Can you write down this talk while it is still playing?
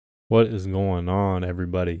What is going on,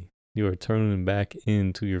 everybody? You are turning back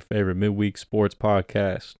into your favorite midweek sports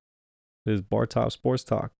podcast. This is Bar Top Sports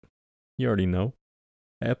Talk. You already know.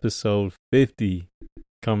 Episode 50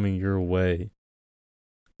 coming your way.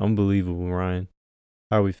 Unbelievable, Ryan.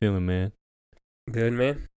 How are we feeling, man? Good,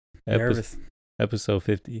 man. Nervous. Episode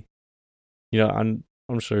 50. I'm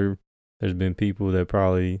sure there's been people that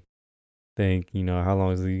probably think, how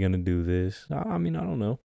long is he going to do this? I don't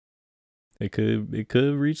know. It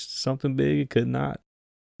could reach something big. It could not.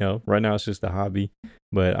 Right now it's just a hobby,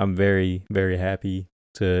 but I'm very, very happy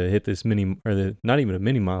to hit this not even a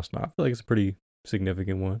mini milestone. I feel like it's a pretty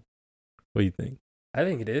significant one. What do you think? I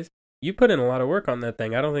think it is. You put in a lot of work on that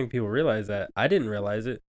thing. I don't think people realize that. I didn't realize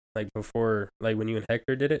it. Before, when you and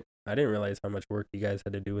Hector did it, I didn't realize how much work you guys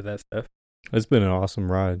had to do with that stuff. It's been an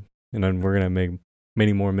awesome ride, and then we're gonna make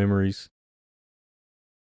many more memories.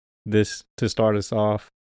 This to start us off.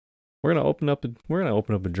 We're gonna open up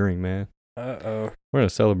a drink, man. Uh-oh. We're gonna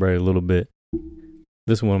celebrate a little bit.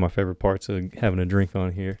 This is one of my favorite parts of having a drink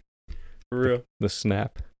on here. For real. The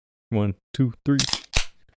snap. 1, 2, 3.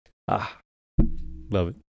 Love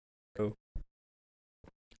it. Oh.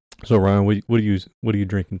 So Ryan, what are you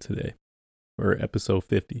drinking today? For episode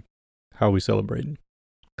 50. How are we celebrating?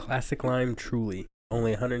 Classic lime truly.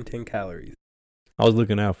 Only 110 calories. I was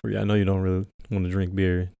looking out for you. I know you don't really want to drink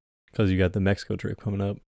beer because you got the Mexico trip coming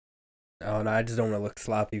up. Oh, no, I just don't want to look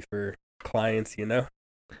sloppy for clients,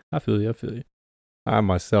 I feel you. I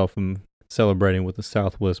myself am celebrating with the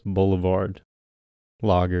Southwest Boulevard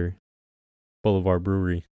Lager, Boulevard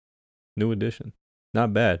Brewery. New edition.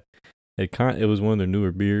 Not bad. It was one of their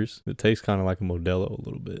newer beers. It tastes kind of like a Modelo a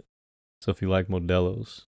little bit. So if you like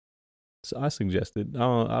Modelos, so I suggest it.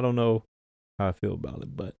 I don't know how I feel about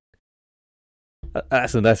it, but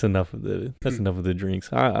that's enough of the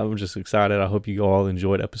drinks. I'm just excited. I hope you all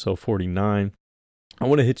enjoyed episode 49. I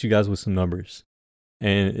want to hit you guys with some numbers,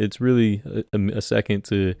 and it's really a second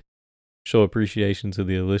to show appreciation to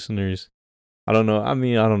the listeners. I don't know. I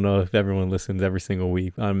don't know if everyone listens every single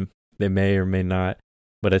week. They may or may not,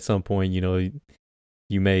 but at some point, you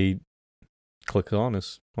may click on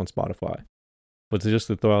us on Spotify. But just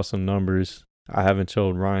to throw out some numbers, I haven't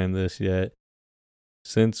showed Ryan this yet.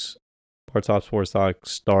 Since Bar Top Sports Talk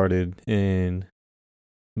started in,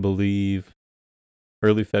 I believe,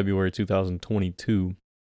 early February 2022,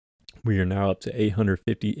 we are now up to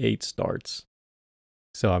 858 starts.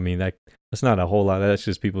 So, that's not a whole lot. That's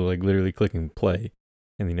just people literally clicking play.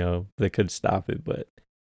 And, they could stop it, but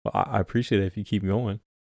I appreciate it if you keep going.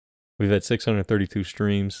 We've had 632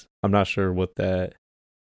 streams. I'm not sure what that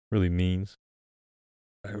really means.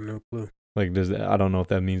 I have no clue. I don't know if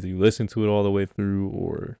that means that you listen to it all the way through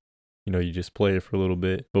or, you just play it for a little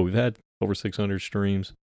bit. But we've had over 600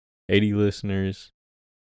 streams, 80 listeners.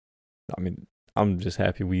 I'm just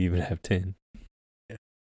happy we even have 10. Yeah.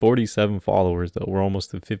 47 followers, though. We're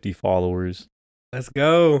almost to 50 followers. Let's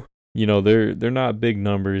go. They're not big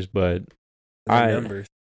numbers, but numbers.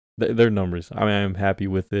 They're numbers. I'm happy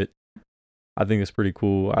with it. I think it's pretty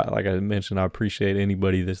cool. Like I mentioned, I appreciate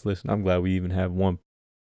anybody that's listening. I'm glad we even have one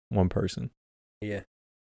person. Yeah.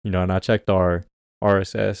 And I checked our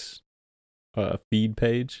RSS feed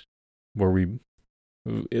page where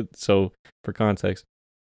so for context,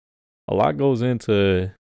 a lot goes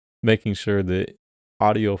into making sure that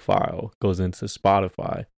audio file goes into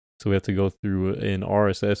Spotify. So we have to go through an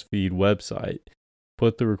RSS feed website,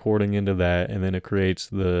 put the recording into that, and then it creates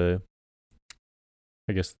the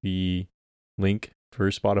link for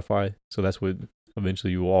Spotify. So that's what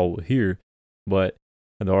eventually you all will hear. But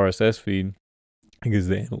in the RSS feed, it gives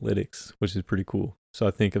the analytics, which is pretty cool. So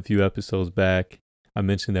I think a few episodes back, I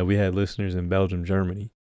mentioned that we had listeners in Belgium, Germany.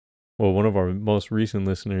 Well, one of our most recent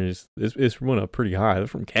listeners is went up pretty high. They're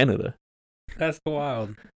from Canada. That's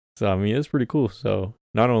wild. So, it's pretty cool. So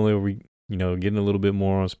not only are we, getting a little bit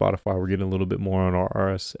more on Spotify, we're getting a little bit more on our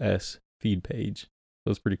RSS feed page.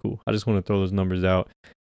 So it's pretty cool. I just want to throw those numbers out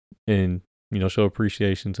and, show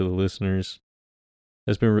appreciation to the listeners.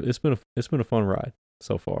 It's been a fun ride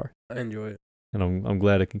so far. I enjoy it. And I'm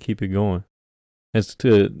glad I can keep it going. As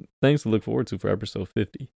to things to look forward to for episode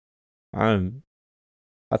 50. I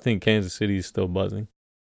think Kansas City is still buzzing.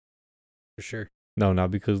 For sure. No,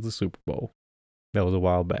 not because of the Super Bowl. That was a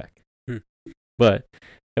while back. But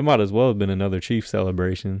it might as well have been another Chiefs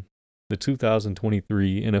celebration. The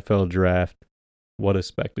 2023 NFL Draft. What a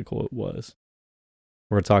spectacle it was.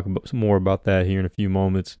 We're going to talk some more about that here in a few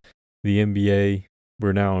moments. The NBA,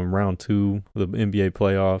 we're now in round 2 of the NBA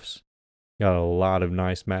playoffs. Got a lot of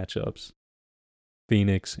nice matchups.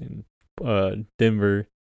 Phoenix and Denver,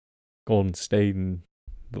 Golden State and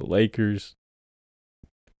the Lakers,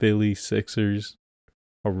 Philly, Sixers.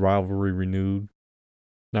 a rivalry renewed.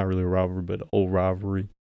 Not really a rivalry, but an old rivalry.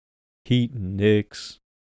 Heat and Knicks.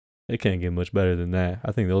 It can't get much better than that.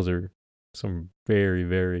 I think those are some very,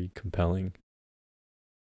 very compelling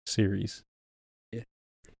series. Yeah,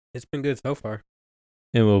 it's been good so far.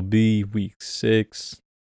 MLB Week 6.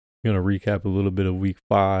 I'm going to recap a little bit of Week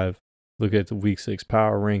 5. Look at the Week 6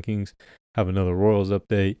 power rankings. Have another Royals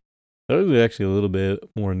update. There's actually a little bit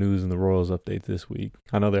more news in the Royals update this week.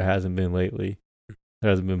 I know there hasn't been lately. There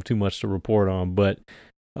hasn't been too much to report on, but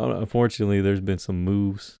unfortunately, there's been some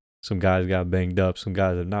moves. Some guys got banged up. Some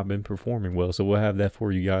guys have not been performing well. So we'll have that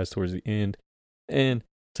for you guys towards the end. And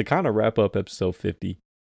to kind of wrap up episode 50,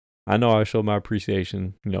 I know I showed my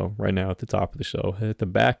appreciation, right now at the top of the show. At the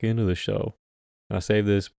back end of the show, and I saved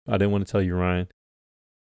this, I didn't want to tell you, Ryan.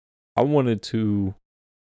 I wanted to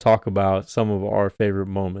talk about some of our favorite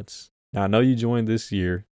moments. Now, I know you joined this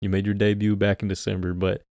year. You made your debut back in December,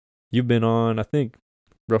 but you've been on, I think,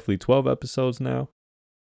 roughly 12 episodes now.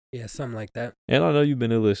 Yeah, something like that. And I know you've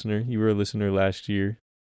been a listener. You were a listener last year.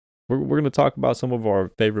 We're going to talk about some of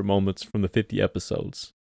our favorite moments from the 50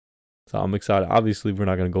 episodes. So I'm excited. Obviously, we're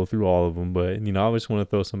not going to go through all of them, but, I just want to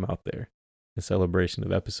throw some out there in celebration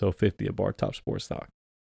of episode 50 of Bar Top Sports Talk.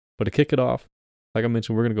 But to kick it off, like I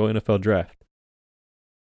mentioned, we're going to go NFL draft.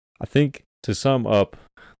 I think to sum up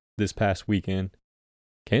this past weekend,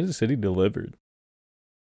 Kansas City delivered.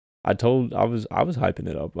 I was hyping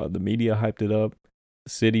it up. The media hyped it up. The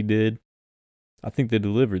city did. I think they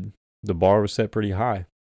delivered. The bar was set pretty high.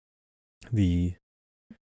 The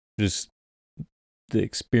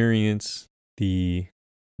experience, the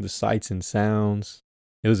sights and sounds,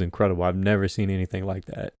 it was incredible. I've never seen anything like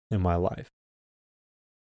that in my life.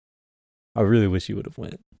 I really wish you would have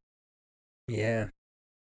went. Yeah,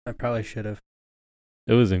 I probably should have.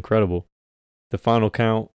 It was incredible. The final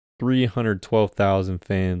count, 312,000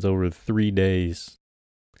 fans over 3 days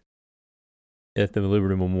at the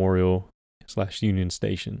Liberty Memorial / Union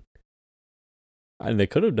Station. And they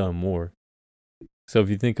could have done more. So if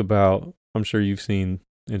you think about, I'm sure you've seen,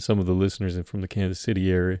 and some of the listeners from the Kansas City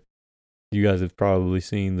area, you guys have probably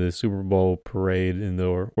seen the Super Bowl parade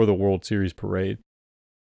or the World Series parade.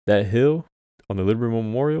 That hill on the Liberty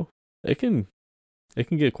Memorial, it can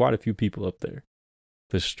get quite a few people up there.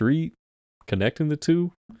 The street connecting the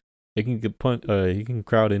two, it can you can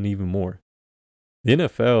crowd in even more. The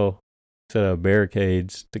NFL set up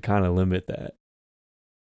barricades to kind of limit that.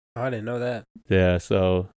 Oh, I didn't know that. Yeah,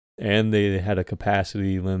 so, and they had a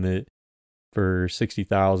capacity limit for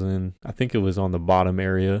 60,000. I think it was on the bottom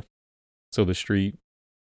area, so the street,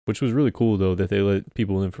 which was really cool though that they let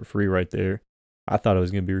people in for free right there. I thought it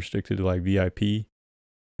was going to be restricted to like VIP,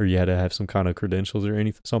 or you had to have some kind of credentials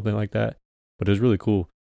or something like that. But it was really cool.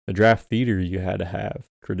 The draft theater, you had to have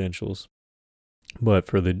credentials, but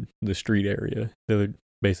for the street area, they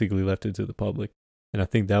basically left it to the public. And I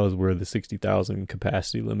think that was where the 60,000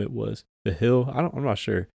 capacity limit was. The hill, I'm not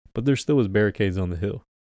sure, but there still was barricades on the hill.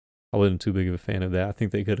 I wasn't too big of a fan of that. I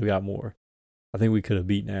think they could have got more. I think we could have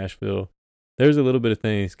beat Nashville. There's a little bit of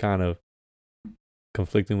things kind of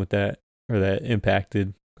conflicting with that, or that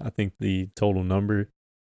impacted, I think, the total number.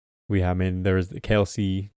 There was the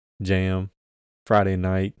Kelsey Jam Friday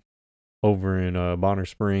night over in Bonner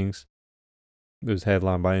Springs. It was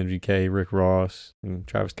headlined by MGK, Rick Ross, and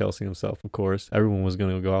Travis Kelce himself, of course. Everyone was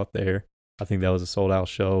going to go out there. I think that was a sold-out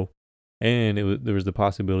show, and there was the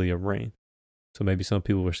possibility of rain. So maybe some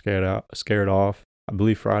people were scared off. I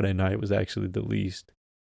believe Friday night was actually the least.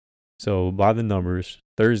 So by the numbers,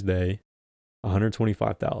 Thursday,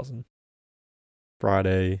 125,000.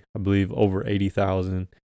 Friday, I believe over 80,000.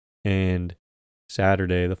 And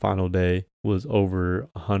Saturday, the final day, was over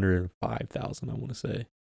 105,000, I want to say.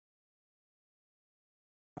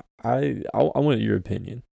 I want your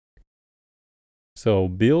opinion. So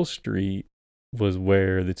Beale Street was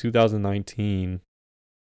where the 2019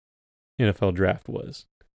 NFL draft was.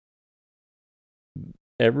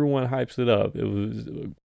 Everyone hypes it up. It was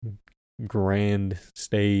a grand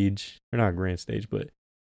stage, or not grand stage, but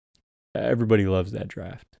everybody loves that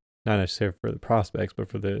draft. Not necessarily for the prospects, but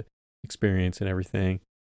for the experience and everything.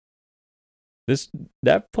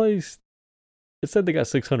 That place, it said they got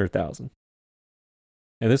 600,000.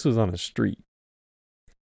 And this was on a street.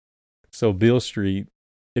 So Beale Street,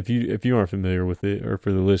 if you aren't familiar with it, or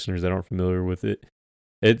for the listeners that aren't familiar with it,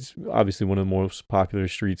 it's obviously one of the most popular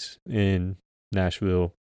streets in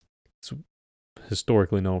Nashville. It's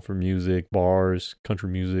historically known for music, bars, country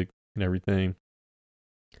music, and everything.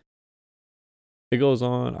 It goes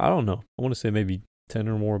on, I don't know, I want to say maybe 10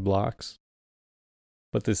 or more blocks.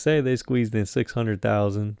 But to say they squeezed in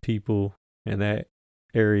 600,000 people in that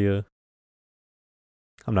area,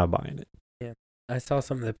 I'm not buying it. Yeah. I saw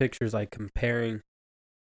some of the pictures like comparing.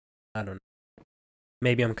 I don't know.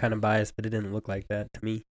 Maybe I'm kind of biased, but it didn't look like that to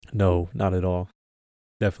me. No, not at all.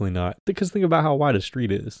 Definitely not. Because think about how wide a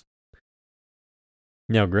street is.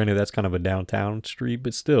 Now, granted, that's kind of a downtown street,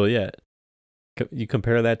 but still, yeah. You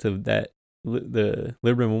compare that to the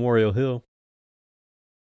Liberty Memorial Hill.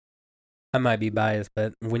 I might be biased,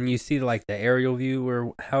 but when you see like the aerial view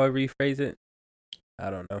or however you phrase it, I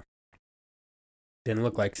don't know. Didn't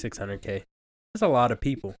look like 600K. That's a lot of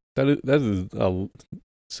people. That is a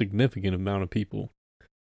significant amount of people.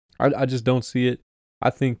 I just don't see it.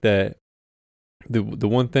 I think that the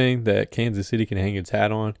one thing that Kansas City can hang its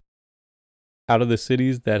hat on, out of the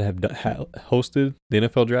cities that have hosted the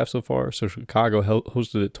NFL draft so far, so Chicago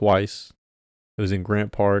hosted it twice. It was in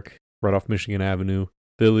Grant Park, right off Michigan Avenue.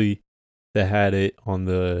 Philly, that had it on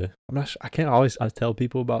the. I can't always tell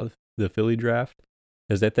people about the Philly draft.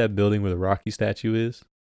 Is that building where the Rocky statue is?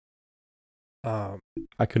 I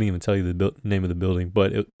couldn't even tell you the name of the building,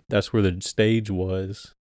 but that's where the stage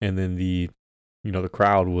was, and then the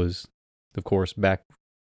crowd was, of course, back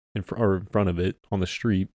in front of it on the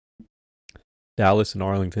street. Dallas and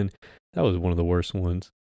Arlington, that was one of the worst ones.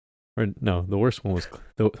 Or no, the worst one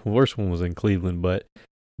was in Cleveland, but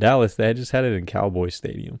Dallas, they just had it in Cowboy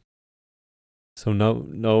Stadium. So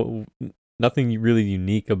no, nothing really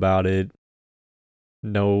unique about it.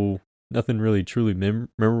 No, nothing really truly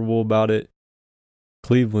memorable about it.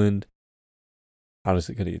 Cleveland,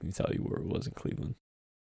 honestly, couldn't even tell you where it was in Cleveland.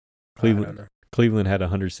 Cleveland had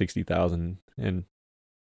 160,000, and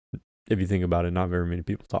if you think about it, not very many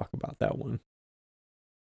people talk about that one.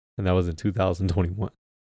 And that was in 2021.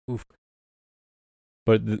 Oof.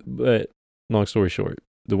 But long story short,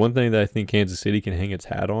 the one thing that I think Kansas City can hang its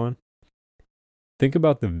hat on, think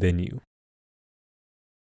about the venue.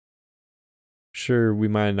 Sure, we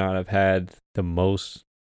might not have had the most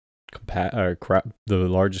the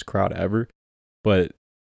largest crowd ever, but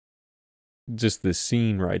just the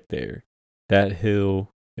scene right there, that hill,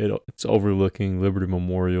 it's overlooking Liberty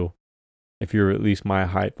Memorial. If you're at least my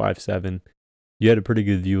height, 5'7", you had a pretty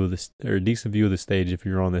good view of a decent view of the stage if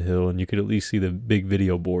you're on the hill, and you could at least see the big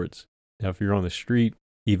video boards. Now, if you're on the street,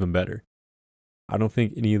 even better. I don't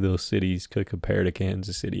think any of those cities could compare to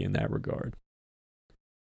Kansas City in that regard.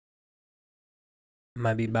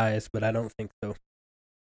 Might be biased, but I don't think so.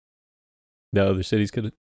 The other cities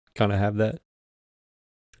could kind of have that.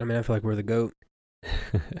 I mean, I feel like we're the GOAT.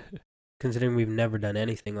 Considering we've never done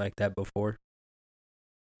anything like that before.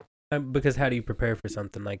 Because how do you prepare for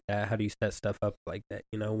something like that? How do you set stuff up like that,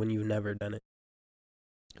 when you've never done it?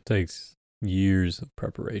 It takes years of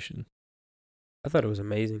preparation. I thought it was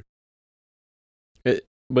amazing.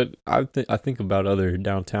 But I think about other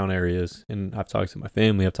downtown areas, and I've talked to my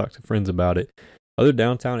family, I've talked to friends about it. Other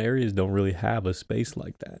downtown areas don't really have a space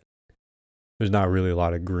like that. There's not really a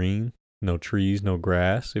lot of green, no trees, no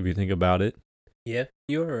grass, if you think about it. Yeah,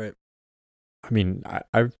 you're right. I mean,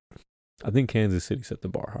 I think Kansas City set the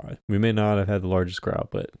bar high. We may not have had the largest crowd,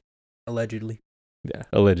 but allegedly. Yeah,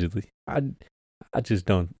 allegedly. I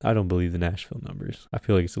don't believe the Nashville numbers. I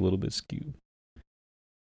feel like it's a little bit skewed,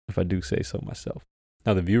 if I do say so myself.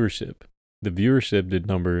 Now the viewership did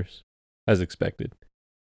numbers as expected.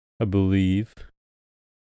 I believe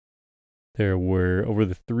there were, over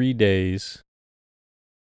the 3 days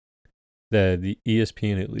that the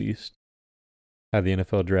ESPN at least had the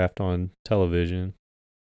NFL draft on television,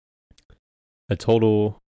 a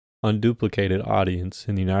total unduplicated audience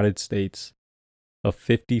in the United States of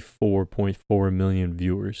 54.4 million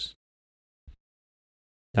viewers.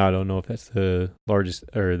 Now, I don't know if that's the largest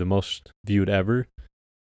or the most viewed ever.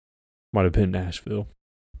 Might have been Nashville.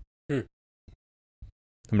 I'm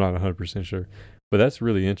not 100% sure. But that's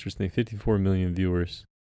really interesting. 54 million viewers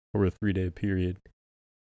over a 3-day period.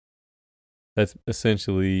 That's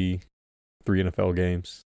essentially 3 NFL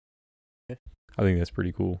games. Yeah. I think that's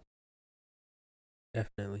pretty cool.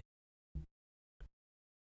 Definitely.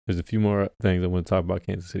 There's a few more things I want to talk about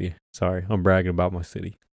Kansas City. Sorry, I'm bragging about my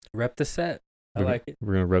city. Rep the set. I like it.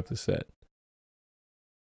 We're going to rep the set.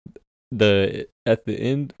 At the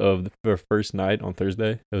end of the first night on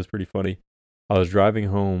Thursday, it was pretty funny. I was driving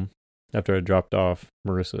home after I dropped off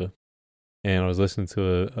Marissa, and I was listening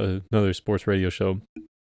to another sports radio show,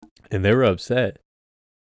 and they were upset.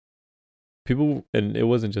 People, and it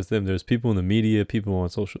wasn't just them. There's people in the media, people on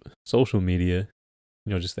social media,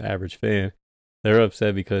 just the average fan. They were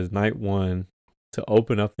upset because night one, to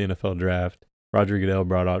open up the NFL draft, Roger Goodell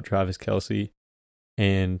brought out Travis Kelce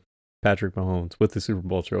and Patrick Mahomes with the Super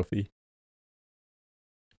Bowl trophy.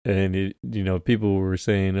 And people were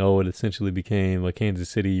saying, it essentially became a Kansas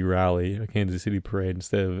City rally, a Kansas City parade,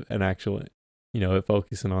 instead of an actual, it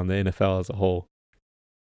focusing on the NFL as a whole.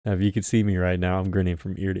 Now, if you could see me right now, I'm grinning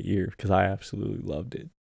from ear to ear because I absolutely loved it.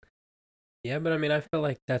 Yeah, but I mean, I feel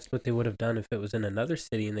like that's what they would have done if it was in another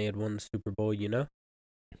city and they had won the Super Bowl, you know?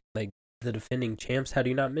 Like, the defending champs, how do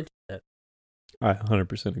you not mention that? I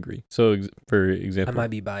 100% agree. So, for I example, might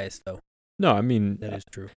be biased, though. no, I mean, That is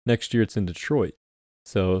true. next year it's in Detroit.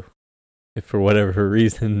 So, if for whatever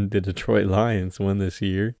reason the Detroit Lions win this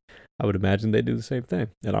year, I would imagine they do the same thing,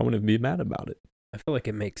 and I wouldn't be mad about it. I feel like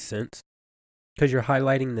it makes sense because you're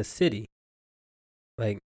highlighting the city.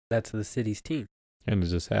 Like, that's the city's team. And it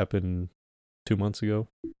just happened 2 months ago.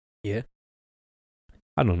 Yeah.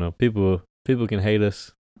 I don't know. People can hate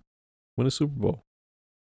us. Win a Super Bowl.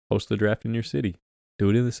 Host the draft in your city. Do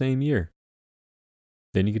it in the same year.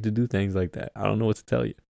 Then you get to do things like that. I don't know what to tell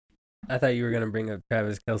you. I thought you were going to bring up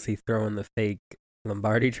Travis Kelce throwing the fake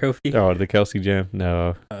Lombardi trophy. Oh, the Kelsey Jam?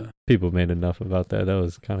 No. Uh. People made enough about that. That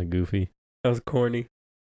was kind of goofy. That was corny.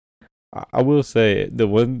 I will say the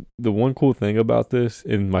one cool thing about this,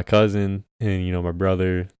 and my cousin and my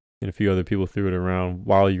brother and a few other people threw it around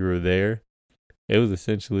while you were there. It was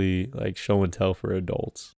essentially like show and tell for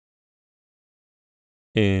adults.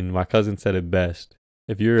 And my cousin said it best.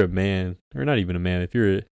 If you're a man, or not even a man, if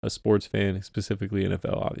you're a sports fan, specifically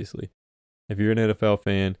NFL, obviously, if you're an NFL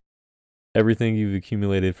fan, everything you've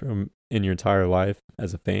accumulated from in your entire life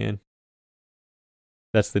as a fan,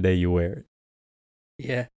 that's the day you wear it.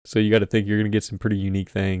 Yeah. So you got to think you're going to get some pretty unique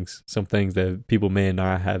things, some things that people may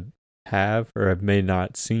not have or have may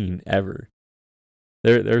not seen ever.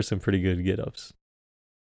 There's some pretty good get-ups.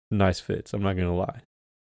 Nice fits, I'm not going to lie.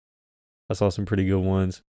 I saw some pretty good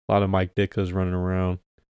ones. A lot of Mike Ditka's running around.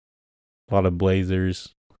 A lot of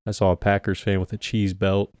Blazers. I saw a Packers fan with a cheese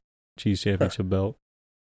championship belt.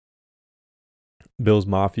 Bills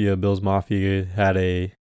Mafia had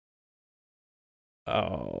I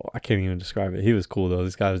can't even describe it. He was cool though.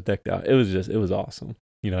 This guy was decked out. It was awesome.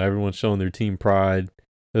 Everyone's showing their team pride.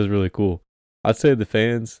 It was really cool. I'd say the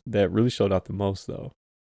fans that really showed out the most though,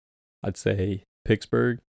 I'd say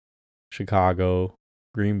Pittsburgh, Chicago,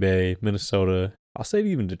 Green Bay, Minnesota. I'll say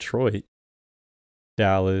even Detroit,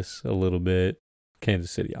 Dallas a little bit,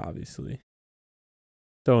 Kansas City obviously.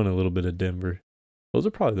 Throw in a little bit of Denver. Those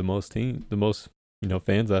are probably the most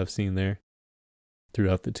fans I've seen there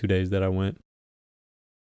throughout the 2 days that I went.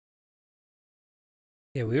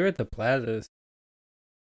 Yeah, we were at the Plaza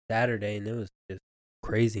Saturday, and it was just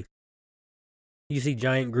crazy. You see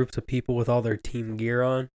giant groups of people with all their team gear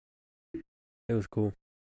on. It was cool.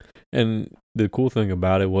 And the cool thing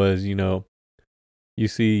about it was, you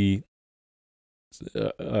see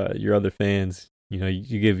your other fans,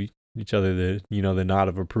 you give each other the nod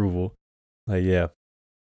of approval. Like, yeah,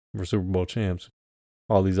 we're Super Bowl champs.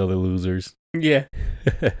 All these other losers. Yeah.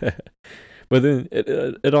 But then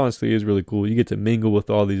it honestly is really cool. You get to mingle with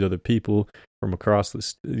all these other people from across the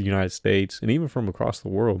United States and even from across the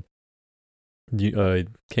world.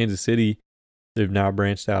 Kansas City, they've now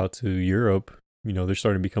branched out to Europe. They're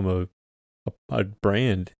starting to become a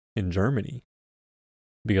brand in Germany.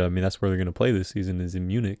 Because, that's where they're going to play this season is in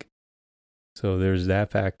Munich. So there's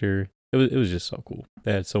that factor. It was just so cool.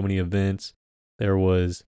 They had so many events. They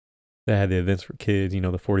had the events for kids, the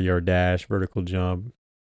 40-yard dash, vertical jump,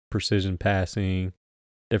 precision passing,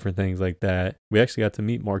 different things like that. We actually got to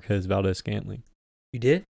meet Marquez Valdez-Scantling. You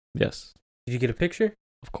did? Yes. Did you get a picture?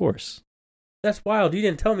 Of course. That's wild. You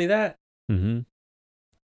didn't tell me that. Mm-hmm.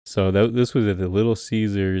 So this was at the Little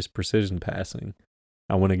Caesars precision passing.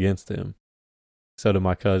 I went against him. So did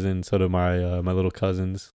my cousin. So did my little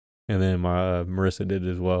cousins. And then my Marissa did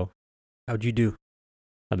as well. How'd you do?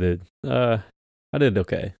 I did. I did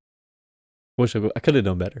okay. I could have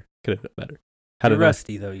done better. You're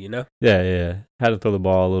rusty though, Yeah. Had to throw the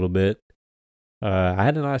ball a little bit. I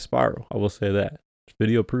had a nice spiral. I will say that. It's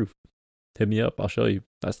video proof. Hit me up. I'll show you.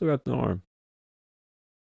 I still got the arm.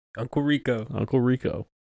 Uncle Rico.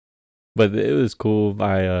 But it was cool.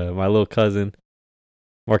 My little cousin,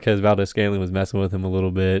 Marquez Valdez-Scantling, was messing with him a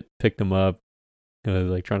little bit. Picked him up. He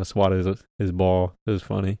was like trying to swat his ball. It was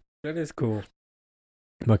funny. That is cool.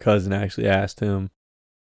 My cousin actually asked him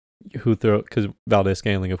because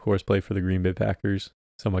Valdez-Scantling, of course, played for the Green Bay Packers.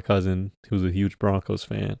 So my cousin, who's a huge Broncos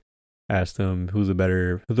fan, asked him who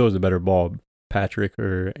throws a better ball, Patrick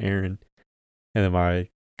or Aaron. And then my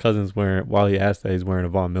cousin's while he asked that, he's wearing a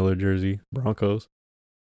Von Miller jersey, Broncos.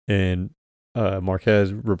 And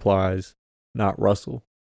Marquez replies, not Russell.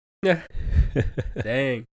 Yeah.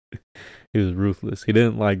 Dang. He was ruthless. He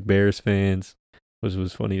didn't like Bears fans, which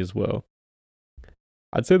was funny as well.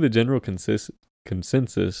 I'd say the general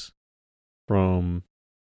consensus from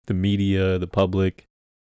the media, the public,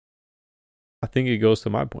 I think it goes to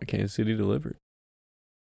my point. Kansas City delivered.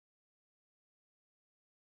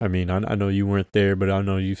 I mean, I know you weren't there, but I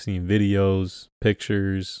know you've seen videos,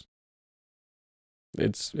 pictures.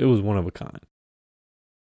 It was one of a kind.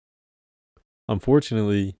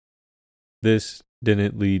 Unfortunately, this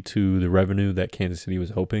didn't lead to the revenue that Kansas City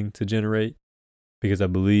was hoping to generate, because I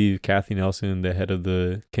believe Kathy Nelson, the head of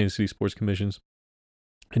the Kansas City Sports Commissions,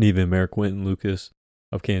 and even Mayor Quentin Lucas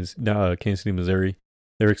of Kansas City, Missouri,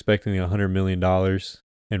 they're expecting $100 million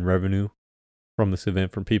in revenue from this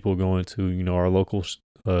event from people going to, our local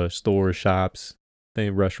stores, shops,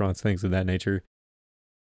 restaurants, things of that nature.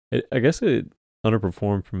 I guess it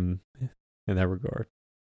underperformed in that regard.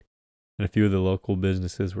 And a few of the local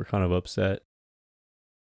businesses were kind of upset.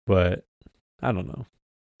 But I don't know.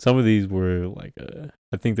 Some of these were like,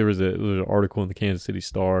 I think there was an article in the Kansas City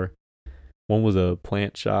Star. One was a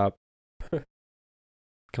plant shop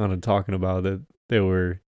kind of talking about that they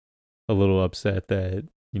were a little upset that,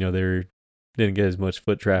 they didn't get as much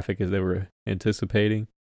foot traffic as they were anticipating.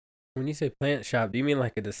 When you say plant shop, do you mean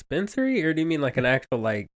like a dispensary, or do you mean like an actual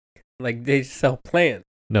like they sell plants?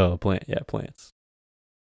 No, plants.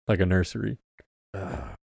 Like a nursery.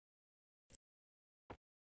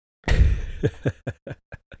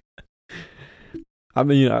 I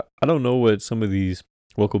mean, I don't know what some of these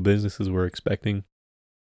local businesses were expecting.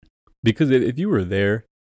 Because if you were there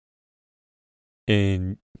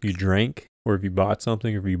and you drank, or if you bought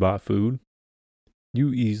something, or if you bought food,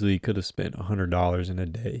 you easily could have spent $100 in a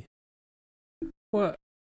day. Well,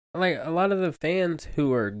 like a lot of the fans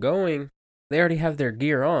who are going, they already have their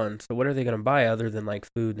gear on. So what are they going to buy other than like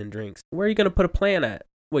food and drinks? Where are you going to put a plant at?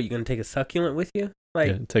 What, you going to take a succulent with you? Like,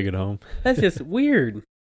 yeah, take it home. That's just weird.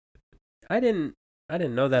 I didn't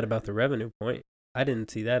know that about the revenue point. I didn't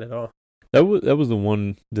see that at all. That was the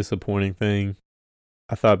one disappointing thing.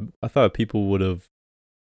 I thought people would have,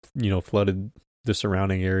 flooded the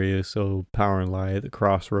surrounding areas. So Power and Light, the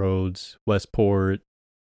Crossroads, Westport.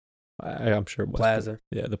 I'm sure Westport. Plaza.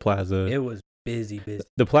 Yeah, the Plaza. It was busy.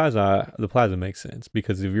 The Plaza makes sense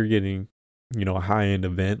because if you're getting, a high end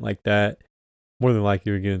event like that, more than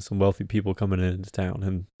likely you're getting some wealthy people coming into town,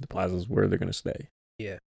 and the Plaza is where they're going to stay.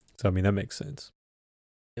 Yeah. So I mean that makes sense.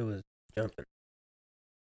 It was jumping.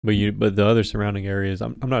 But the other surrounding areas,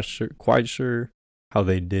 I'm not quite sure how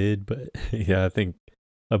they did, but yeah, I think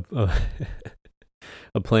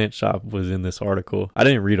a plant shop was in this article. I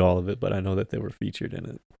didn't read all of it, but I know that they were featured in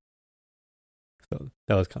it. So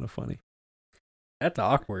that was kind of funny. That's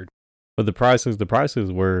awkward. But the prices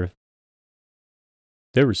were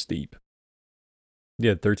steep. You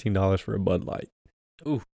had $13 for a Bud Light.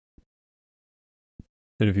 Ooh.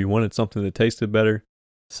 And if you wanted something that tasted better,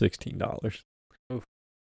 $16. Ooh.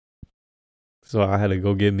 So I had to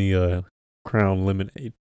go get me a Crown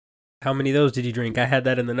lemonade. How many of those did you drink? I had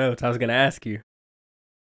that in the notes. I was going to ask you.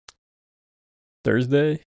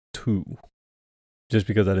 Thursday, 2. Just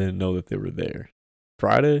because I didn't know that they were there.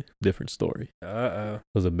 Friday, different story. Uh-oh. It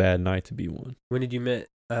was a bad night to be one. When did you meet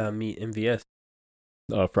MVS?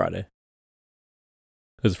 Friday.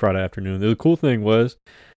 It was Friday afternoon. The cool thing was,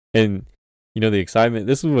 and the excitement,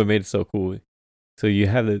 this is what made it so cool. So you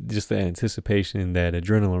have the anticipation, that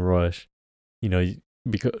adrenaline rush,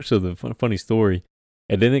 so the funny story,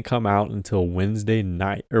 it didn't come out until Wednesday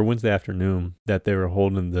night or Wednesday afternoon that they were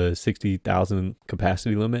holding the 60,000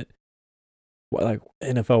 capacity limit. Like,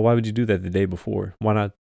 NFL, why would you do that the day before? Why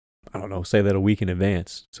not, I don't know, say that a week in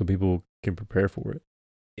advance so people can prepare for it?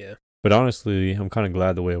 Yeah. But honestly, I'm kind of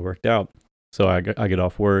glad the way it worked out. So I get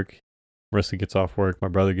off work, Marissa gets off work, my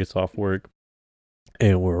brother gets off work,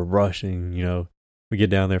 and we're rushing, We get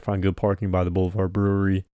down there, find good parking by the Boulevard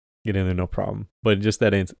Brewery, get in there, no problem. But just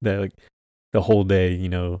that like the whole day,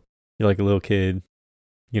 you're like a little kid,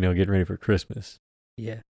 getting ready for Christmas.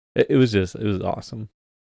 Yeah. It was awesome.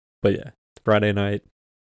 But yeah, Friday night,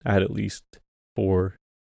 I had at least 4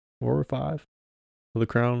 or 5 of the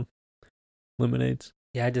Crown lemonades.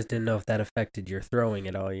 Yeah, I just didn't know if that affected your throwing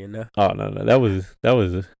at all, Oh, no. That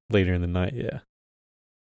was later in the night, yeah.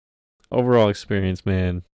 Overall experience,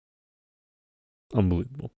 man,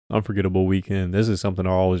 unbelievable. Unforgettable weekend. This is something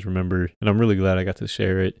I'll always remember, and I'm really glad I got to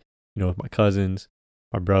share it, with my cousins,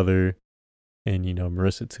 my brother, and,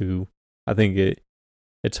 Marissa too. I think it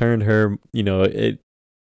turned her, it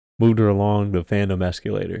moved her along the fandom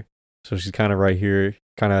escalator. So she's kind of right here,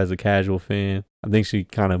 kind of as a casual fan. I think she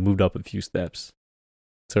kind of moved up a few steps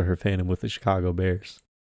to her fandom with the Chicago Bears.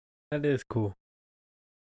 That is cool.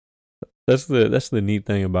 That's the neat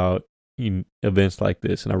thing about events like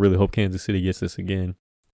this, and I really hope Kansas City gets this again.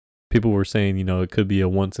 People were saying, it could be a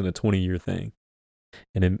once in a 20-year thing,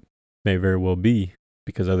 and it may very well be,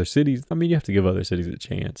 because other cities, you have to give other cities a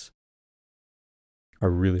chance. I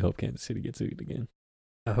really hope Kansas City gets it again.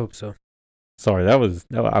 I hope so. Sorry,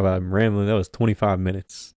 I'm rambling. That was 25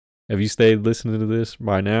 minutes. If you stayed listening to this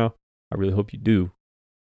by now, I really hope you do.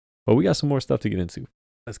 But we got some more stuff to get into.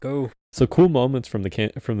 Let's go. So cool moments from the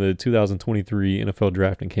 2023 NFL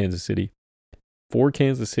draft in Kansas City. 4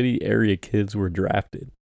 Kansas City area kids were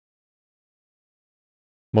drafted.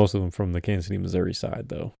 Most of them from the Kansas City, Missouri side,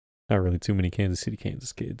 though. Not really too many Kansas City,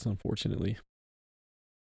 Kansas kids, unfortunately.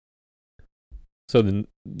 So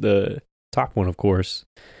the top one, of course,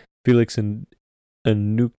 Felix and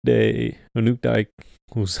Anukdai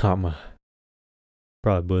Uzama.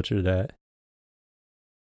 Probably butchered that.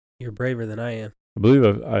 You're braver than I am. I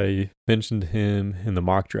believe I mentioned him in the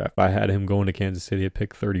mock draft. I had him going to Kansas City at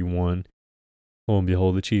pick 31. Lo and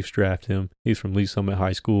behold, the Chiefs draft him. He's from Lee Summit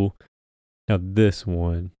High School. Now this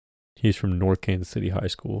one, he's from North Kansas City High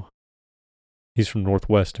School. He's from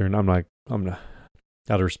Northwestern. I'm not,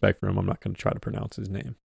 out of respect for him, I'm not going to try to pronounce his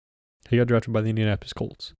name. He got drafted by the Indianapolis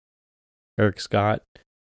Colts. Eric Scott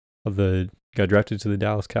got drafted to the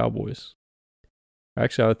Dallas Cowboys.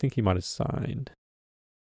 Actually, I think he might have signed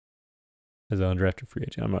as an undrafted free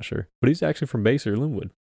agent. I'm not sure. But he's actually from Baser,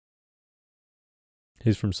 Linwood.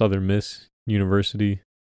 He's from Southern Miss University.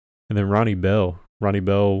 And then Ronnie Bell.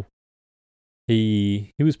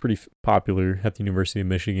 He was pretty popular at the University of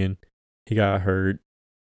Michigan. He got hurt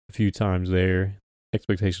a few times there.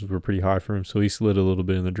 Expectations were pretty high for him, so he slid a little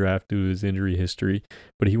bit in the draft due to his injury history.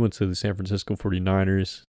 But he went to the San Francisco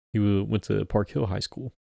 49ers. He went to Park Hill High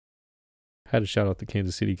School. Had to shout out the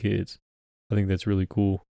Kansas City kids. I think that's really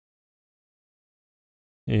cool.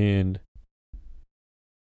 And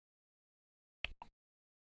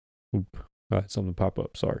I had something pop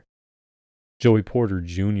up. Sorry. Joey Porter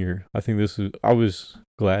Jr. I was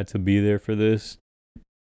glad to be there for this.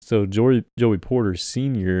 So Joey Porter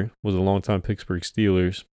Sr. was a longtime Pittsburgh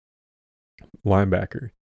Steelers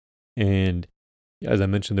linebacker. And as I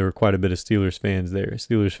mentioned, there were quite a bit of Steelers fans there.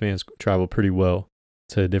 Steelers fans travel pretty well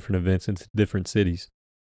to different events and to different cities.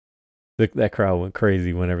 That crowd went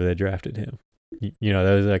crazy whenever they drafted him.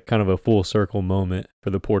 That was like kind of a full circle moment for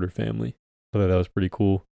the Porter family. I thought that was pretty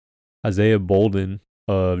cool. Isaiah Bolden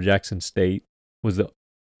of Jackson State was the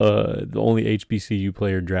only HBCU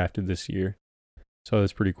player drafted this year. So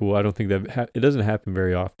that's pretty cool. I don't think it doesn't happen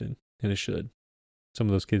very often, and it should. Some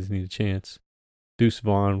of those kids need a chance. Deuce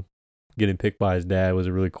Vaughn getting picked by his dad was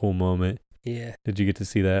a really cool moment. Yeah. Did you get to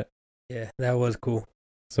see that? Yeah, that was cool.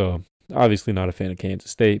 So, obviously not a fan of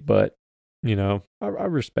Kansas State, but, I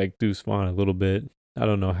respect Deuce Vaughn a little bit. I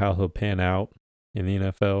don't know how he'll pan out in the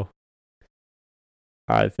NFL.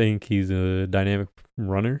 I think he's a dynamic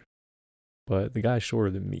runner, but the guy's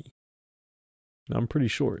shorter than me. And I'm pretty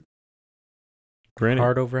short. Granted,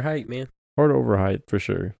 Hard over height, man. Hard over height for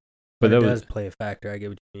sure. But it does play a factor. I get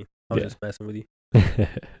what you mean. I'm just messing with you.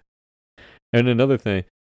 And another thing,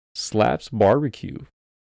 Slaps Barbecue.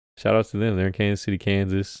 Shout out to them. They're in Kansas City,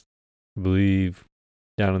 Kansas. I believe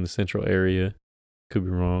down in the central area. Could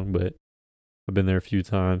be wrong, but I've been there a few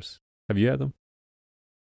times. Have you had them?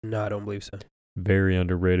 No, I don't believe so. Very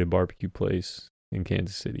underrated barbecue place in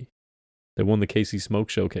Kansas City. They won the KC Smoke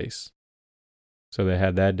Showcase. So they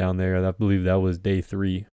had that down there. I believe that was day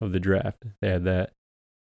 3 of the draft. They had that.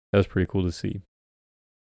 That was pretty cool to see.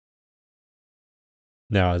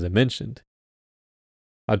 Now, as I mentioned,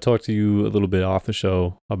 I talked to you a little bit off the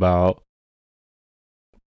show about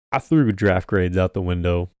I threw draft grades out the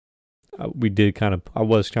window. I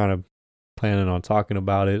was kind of planning on talking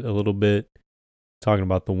about it a little bit, talking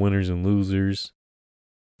about the winners and losers.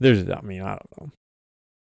 I don't know.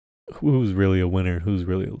 Who's really a winner? Who's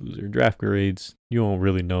really a loser? Draft grades, you won't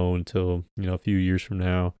really know until, a few years from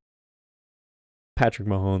now. Patrick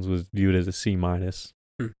Mahomes was viewed as a C-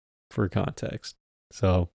 for context.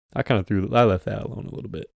 So I left that alone a little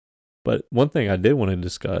bit. But one thing I did want to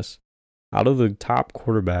discuss, out of the top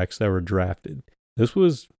quarterbacks that were drafted, this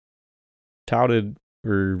was touted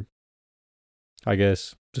or I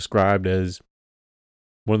guess described as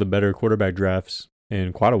one of the better quarterback drafts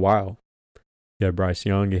in quite a while. You had Bryce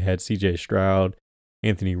Young, you had CJ Stroud,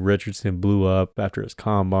 Anthony Richardson blew up after his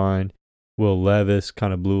combine. Will Levis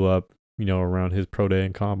kind of blew up, around his pro day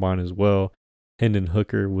and combine as well. Hendon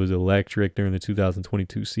Hooker was electric during the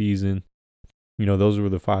 2022 season. Those were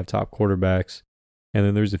the 5 top quarterbacks. And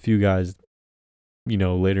then there's a few guys,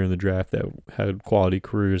 later in the draft that had quality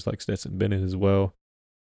careers like Stetson Bennett as well.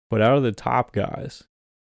 But out of the top guys,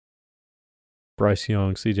 Bryce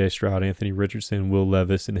Young, CJ Stroud, Anthony Richardson, Will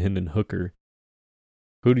Levis, and Hendon Hooker,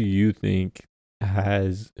 who do you think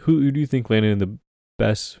landed in the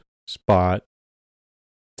best spot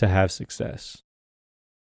to have success?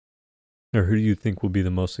 Or who do you think will be the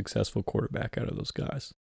most successful quarterback out of those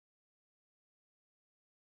guys?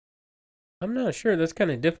 I'm not sure. That's kind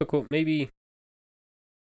of difficult. Maybe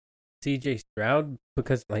CJ Stroud,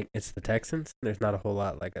 because like it's the Texans. There's not a whole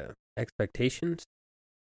lot like expectations.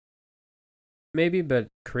 Maybe, but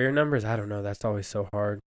career numbers, I don't know. That's always so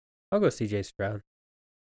hard. I'll go CJ Stroud.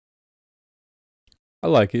 I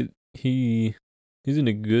like it. He's in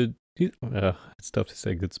a good. It's tough to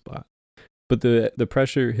say good spot, but the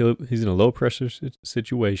pressure he's in a low pressure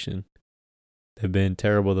situation. They've been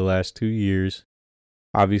terrible the last 2 years.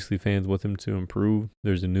 Obviously, fans want him to improve.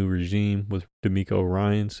 There's a new regime with D'Amico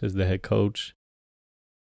Ryans as the head coach.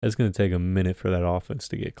 It's going to take a minute for that offense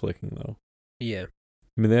to get clicking, though. Yeah.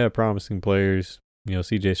 I mean, they have promising players. You know,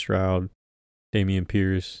 C.J. Stroud, Damian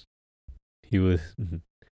Pierce. He was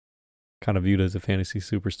kind of viewed as a fantasy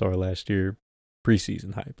superstar last year.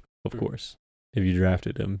 Preseason hype, of course. If you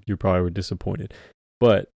drafted him, you probably were disappointed.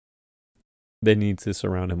 But they need to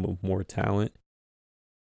surround him with more talent.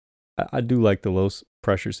 I do like the low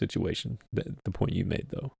pressure situation, the point you made,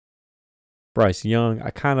 though. Bryce Young, I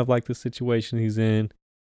kind of like the situation he's in.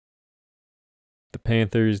 The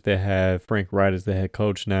Panthers, they have Frank Wright as the head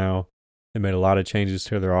coach now. They made a lot of changes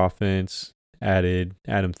to their offense, added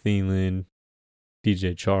Adam Thielen,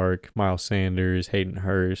 DJ Chark, Miles Sanders, Hayden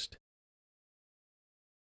Hurst.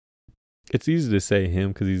 It's easy to say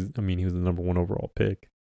him because he was the number 1 overall pick,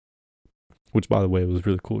 which, by the way, it was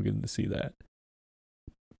really cool getting to see that.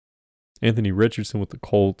 Anthony Richardson with the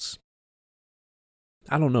Colts.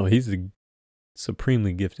 I don't know. He's a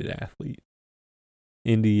supremely gifted athlete.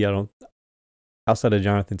 Indy, outside of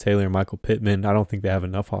Jonathan Taylor and Michael Pittman, I don't think they have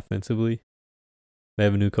enough offensively. They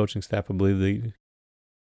have a new coaching staff. I believe they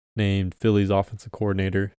named Philly's offensive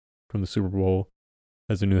coordinator from the Super Bowl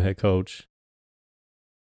as their new head coach.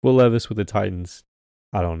 Will Levis with the Titans.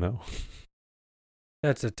 I don't know.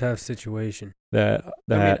 That's a tough situation.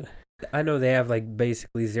 I know they have like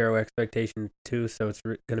basically zero expectation too, so it's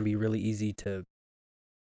going to be really easy to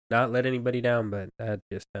not let anybody down, but that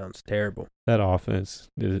just sounds terrible. That offense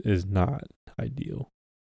is not ideal.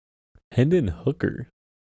 Hendon Hooker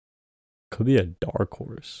could be a dark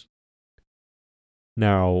horse.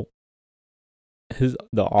 Now,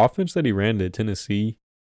 the offense that he ran at Tennessee,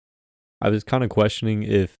 I was kind of questioning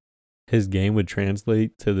if his game would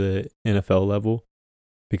translate to the NFL level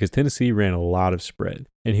because Tennessee ran a lot of spread,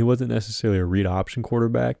 and he wasn't necessarily a read option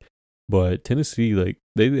quarterback, but Tennessee, like,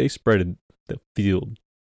 they spread the field.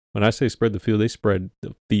 When I say spread the field, they spread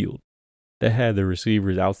the field. They had the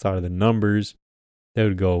receivers outside of the numbers. They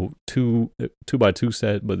would go two by two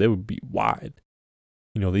set, but they would be wide.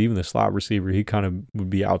 You know, even the slot receiver, he kind of would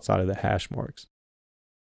be outside of the hash marks.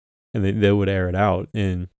 And they would air it out.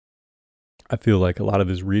 And I feel like a lot of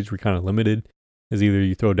his reads were kind of limited. As either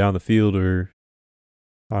you throw down the field or,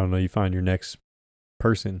 I don't know, you find your next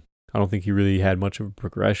person. I don't think he really had much of a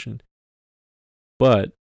progression.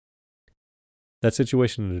 But that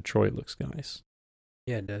situation in Detroit looks nice.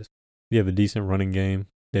 Yeah, it does. You have a decent running game,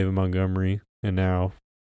 David Montgomery, and now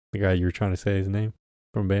the guy you were trying to say his name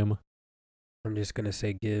from Bama. I'm just going to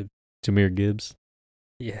say Gibbs. Jahmyr Gibbs.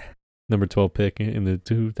 Yeah. Number 12 pick in the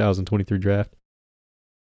 2023 draft.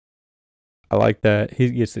 I like that. He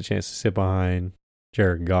gets the chance to sit behind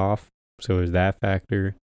Jared Goff, so there's that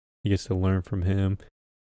factor. He gets to learn from him.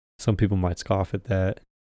 Some people might scoff at that.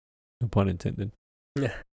 No pun intended.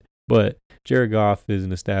 Yeah. But Jared Goff is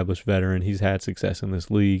an established veteran. He's had success in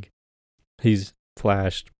this league. He's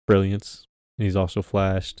flashed brilliance, and he's also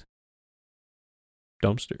flashed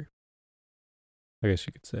dumpster, I guess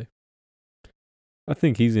you could say. I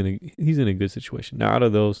think he's in a good situation. Now, out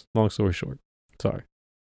of those, long story short, sorry.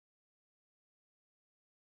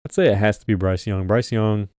 I'd say it has to be Bryce Young. Bryce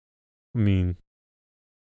Young, I'm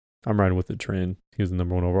riding with the trend. He was the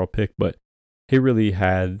number 1 overall pick, but he really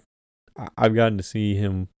had, I've gotten to see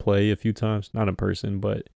him play a few times, not in person,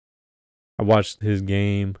 but I watched his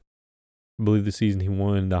game. I believe the season he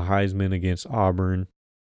won the Heisman against Auburn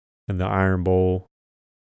and the Iron Bowl.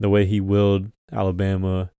 The way he willed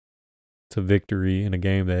Alabama to victory in a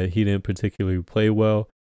game that he didn't particularly play well,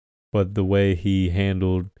 but the way he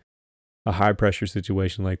handled a high pressure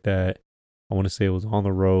situation like that, I want to say it was on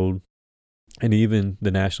the road, and even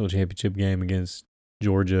the national championship game against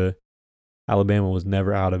Georgia, Alabama was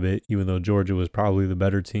never out of it, even though Georgia was probably the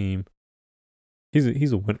better team.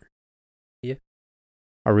 He's a winner. Yeah.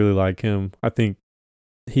 I really like him. I think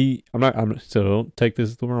so don't take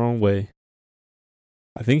this the wrong way.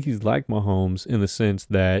 I think he's like Mahomes in the sense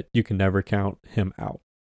that you can never count him out.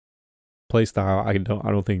 Play style, I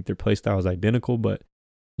don't think their play style is identical, but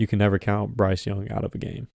you can never count Bryce Young out of a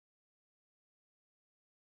game.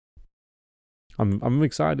 I'm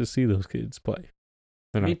excited to see those kids play.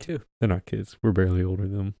 Me too. They're not kids. We're barely older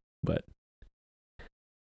than them, but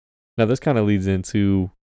Now, this kind of leads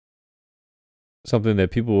into something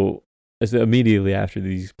that people, immediately after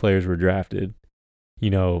these players were drafted,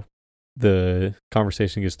 the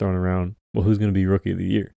conversation gets thrown around, well, who's going to be rookie of the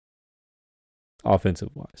year,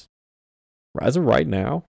 offensive-wise? As of right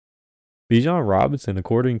now, Bijan Robinson,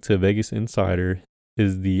 according to Vegas Insider,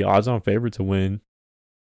 is the odds-on favorite to win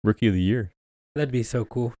rookie of the year. That'd be so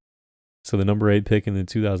cool. So the number 8 pick in the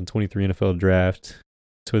 2023 NFL draft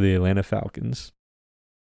to the Atlanta Falcons.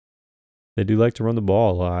 They do like to run the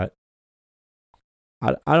ball a lot.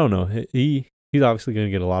 I don't know. He's obviously going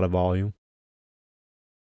to get a lot of volume.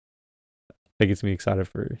 That gets me excited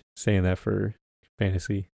for saying that for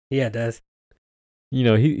fantasy. Yeah, it does.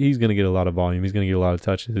 He's going to get a lot of volume. He's going to get a lot of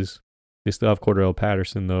touches. They still have Cordell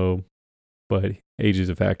Patterson, though, but age is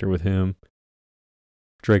a factor with him.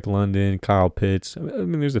 Drake London, Kyle Pitts. I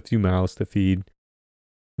mean, there's a few mouths to feed.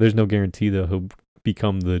 There's no guarantee that he'll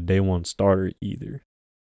become the day one starter either.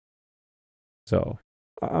 So,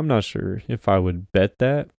 I'm not sure if I would bet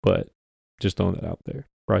that, but just throwing that out there.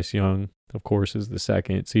 Bryce Young, of course, is the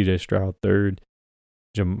second. CJ Stroud, third.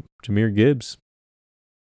 Jahmyr Gibbs,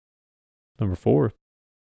 number 4.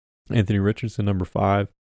 Anthony Richardson, number 5.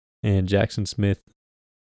 And Jackson Smith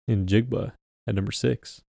and Jigba at number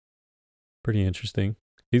 6. Pretty interesting.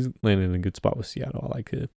 He's landed in a good spot with Seattle. I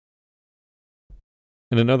like it.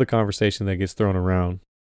 And another conversation that gets thrown around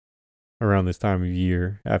this time of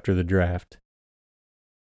year after the draft.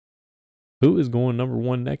 Who is going number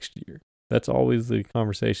 1 next year? That's always the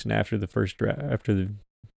conversation after the first draft, after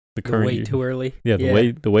the current year. Too early. Yeah,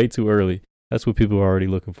 the way too early. That's what people are already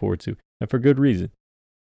looking forward to. And for good reason.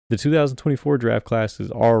 The 2024 draft class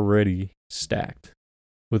is already stacked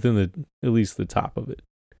within at least the top of it.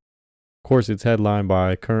 Of course, it's headlined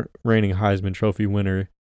by current reigning Heisman Trophy winner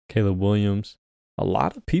Caleb Williams. A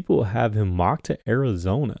lot of people have him mocked to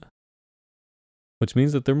Arizona, which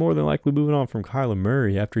means that they're more than likely moving on from Kyler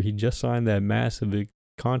Murray after he just signed that massive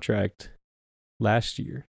contract last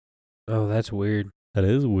year. Oh, that's weird. That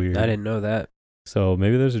is weird. I didn't know that. So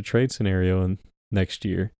maybe there's a trade scenario next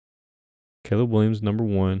year. Caleb Williams, number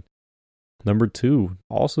 1. Number 2,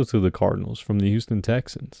 also to the Cardinals from the Houston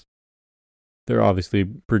Texans. They're obviously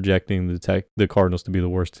projecting the Cardinals to be the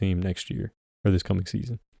worst team next year, or this coming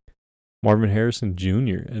season. Marvin Harrison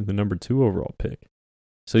Jr. and the number 2 overall pick.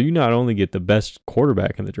 So you not only get the best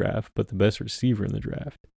quarterback in the draft, but the best receiver in the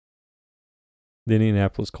draft. The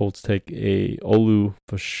Indianapolis Colts take a Olu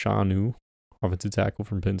Fashanu, offensive tackle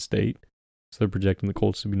from Penn State. So they're projecting the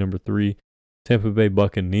Colts to be number 3. Tampa Bay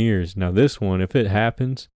Buccaneers. Now this one, if it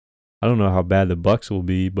happens, I don't know how bad the Bucs will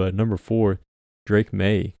be, but number 4, Drake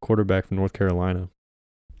May, quarterback from North Carolina.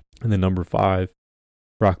 And then number 5,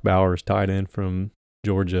 Brock Bowers, tight end from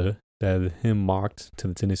Georgia, that had him mocked to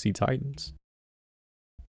the Tennessee Titans.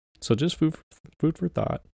 So just food for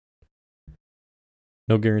thought.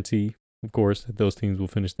 No guarantee, of course, that those teams will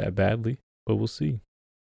finish that badly, but we'll see.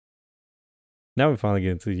 Now we finally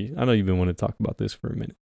get into, I know you've been wanting to talk about this for a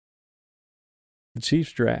minute. The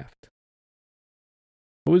Chiefs draft.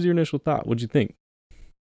 What was your initial thought? What'd you think?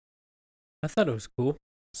 I thought it was cool.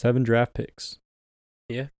 7 draft picks.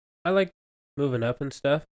 Yeah. I like moving up and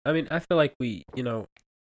stuff. I mean, I feel like you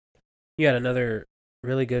got another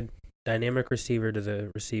really good dynamic receiver to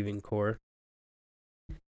the receiving core.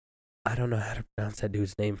 I don't know how to pronounce that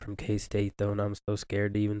dude's name from K-State, though, and I'm so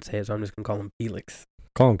scared to even say it, so I'm just going to call him Felix.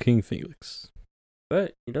 Call him King Felix.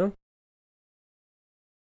 But, you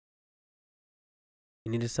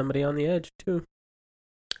needed somebody on the edge, too.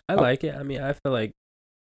 I like it. I mean, I feel like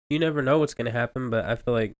you never know what's going to happen, but I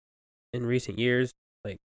feel like in recent years,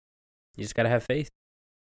 you just got to have faith.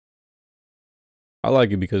 I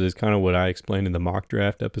like it because it's kind of what I explained in the mock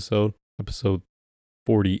draft episode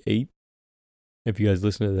 48. If you guys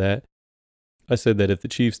listen to that, I said that if the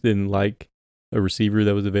Chiefs didn't like a receiver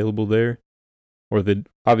that was available there, or that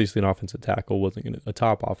obviously an offensive tackle wasn't going to, a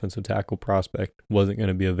top offensive tackle prospect wasn't going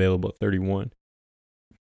to be available at 31.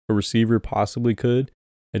 A receiver possibly could.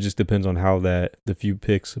 It just depends on how the few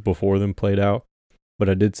picks before them played out. But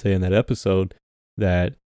I did say in that episode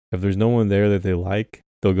that if there's no one there that they like,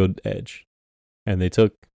 they'll go edge. And they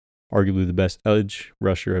took arguably the best edge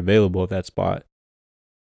rusher available at that spot.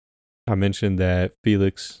 I mentioned that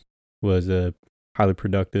Felix was a highly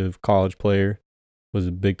productive college player, was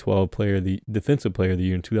a Big 12 player, the defensive player of the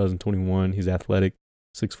year in 2021. He's athletic,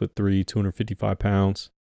 6'3", 255 pounds.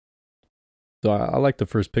 So I like the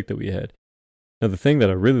first pick that we had. Now, the thing that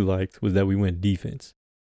I really liked was that we went defense.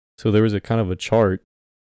 So there was a kind of a chart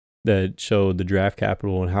that showed the draft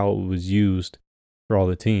capital and how it was used for all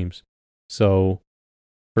the teams. So,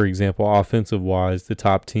 for example, offensive-wise, the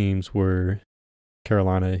top teams were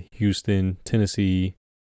Carolina, Houston, Tennessee,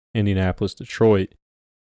 Indianapolis, Detroit.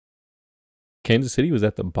 Kansas City was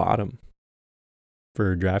at the bottom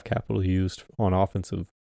for draft capital used on offensive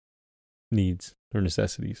needs or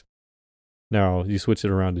necessities. Now, you switch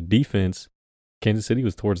it around to defense, Kansas City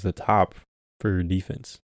was towards the top for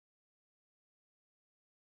defense.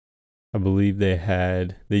 I believe they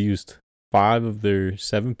used 5 of their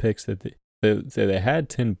 7 picks that they had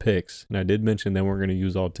 10 picks, and I did mention they weren't going to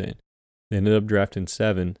use all 10. They ended up drafting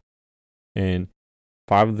 7, and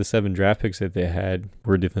 5 of the 7 draft picks that they had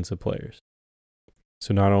were defensive players.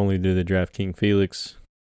 So not only did they draft King Felix,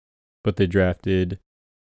 but they drafted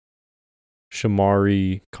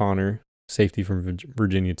Shamari Connor, safety from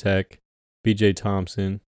Virginia Tech, B.J.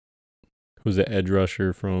 Thompson, who's an edge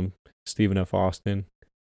rusher from Stephen F. Austin,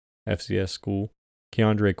 FCS school,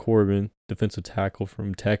 Keandre Corbin, defensive tackle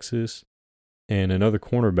from Texas, and another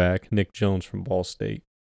cornerback, Nick Jones from Ball State.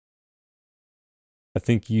 I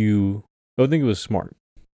think it was smart.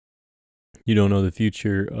 You don't know the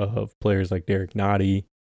future of players like Derek Nottie.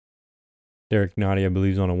 Derek Nottie, I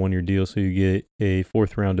believe, is on a 1-year deal, so you get a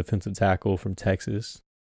 4th-round defensive tackle from Texas.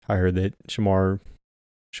 I heard that Shamari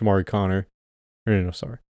Connor,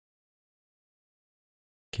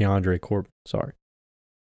 Keandre Corbin,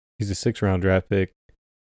 he's a 6th-round draft pick.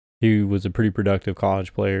 He was a pretty productive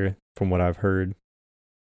college player, from what I've heard.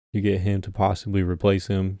 You get him to possibly replace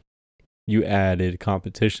him. You added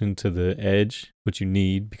competition to the edge, which you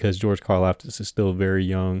need because George Karlaftis is still very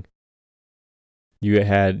young. You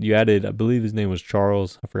added, I believe his name was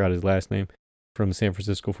Charles, I forgot his last name, from the San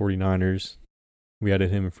Francisco 49ers. We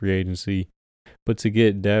added him in free agency. But to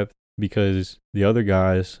get depth, because the other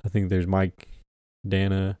guys, I think there's Malik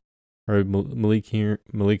Herring,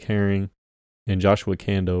 and Joshua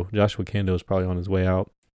Kando. Joshua Kando is probably on his way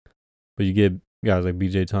out. But you get guys like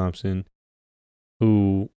B.J. Thompson,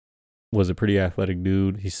 who was a pretty athletic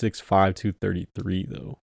dude. He's 6'5", 233,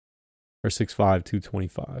 though. Or 6'5",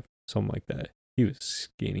 225, something like that. He was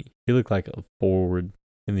skinny. He looked like a forward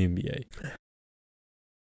in the NBA.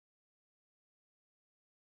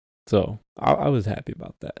 So, I was happy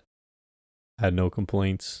about that. I had no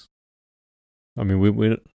complaints. I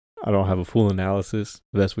mean, I don't have a full analysis.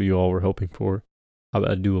 If that's what you all were hoping for.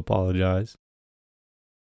 I do apologize.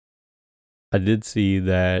 I did see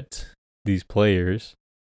that these players,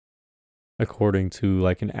 according to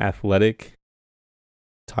like an athletic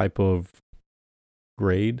type of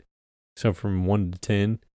grade, so from 1 to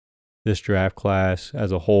 10, this draft class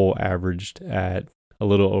as a whole averaged at a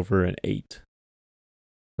little over an 8,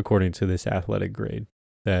 according to this athletic grade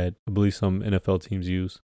that I believe some NFL teams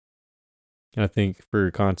use. And I think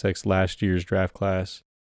for context, last year's draft class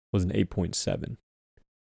was an 8.7.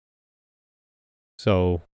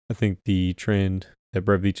 So I think the trend that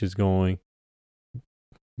Brett Veach is going,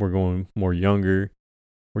 we're going more younger,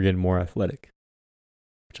 we're getting more athletic,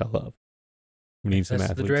 which I love. We need some athletes.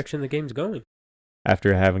 That's the direction the game's going.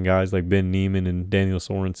 After having guys like Ben Neiman and Daniel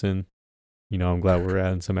Sorensen, I'm glad we're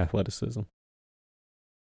adding some athleticism.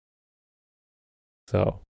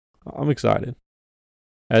 So I'm excited.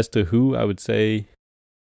 As to who I would say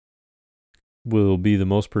will be the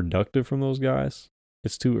most productive from those guys,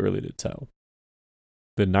 it's too early to tell.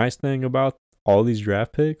 The nice thing about all these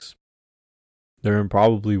draft picks, they're in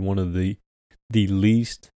probably one of the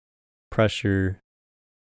least pressure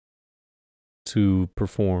to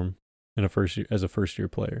perform in as a first year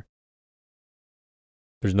player.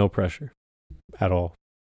 There's no pressure at all.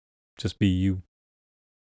 Just be you.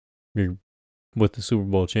 You're with the Super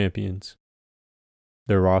Bowl champions.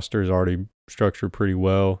 Their roster is already structured pretty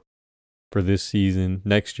well for this season.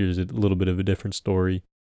 Next year is a little bit of a different story.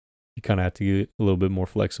 You kind of have to get a little bit more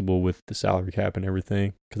flexible with the salary cap and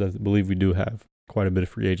everything, because I believe we do have quite a bit of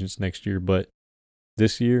free agents next year. But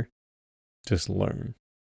this year, just learn.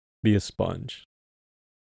 Be a sponge.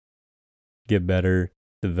 Get better.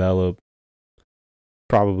 Develop.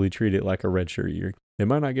 Probably treat it like a redshirt year. They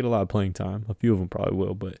might not get a lot of playing time. A few of them probably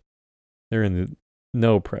will, but they're in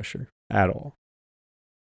no pressure at all.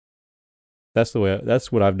 That's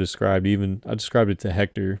what I've described. I described it to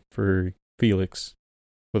Hector for Felix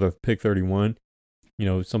with a pick 31.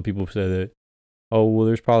 Some people say that, oh, well,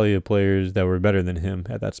 there's probably players that were better than him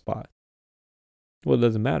at that spot. Well, it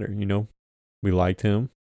doesn't matter. We liked him.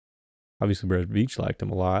 Obviously, Brett Veach liked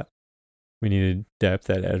him a lot. We needed depth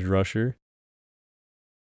at edge rusher.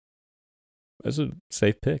 That's a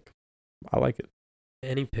safe pick. I like it.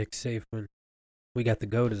 Any pick's safe when we got the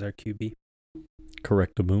GOAT as our QB.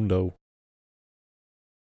 Correctamundo.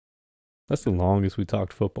 That's the longest we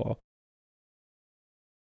talked football.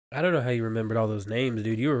 I don't know how you remembered all those names,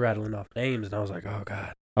 dude. You were rattling off names, and I was like, oh,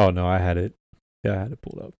 God. Oh, no, I had it. Yeah, I had it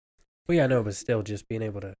pulled up. Well, yeah, I know, but still, just being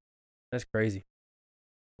able to, that's crazy.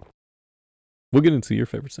 We'll get into your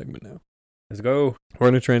favorite segment now. Let's go. We're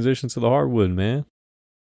going to transition to the hardwood, man.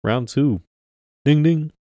 Round 2. Ding,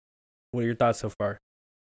 ding. What are your thoughts so far?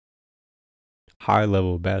 High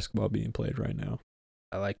level of basketball being played right now.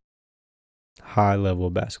 I like High level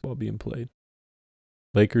of basketball being played.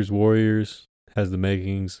 Lakers Warriors has the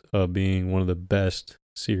makings of being one of the best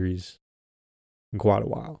series in quite a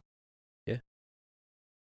while. Yeah.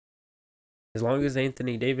 As long as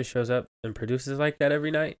Anthony Davis shows up and produces like that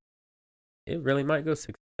every night, it really might go 6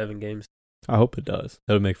 or 7 games. I hope it does.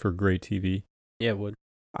 That would make for great TV. Yeah, it would.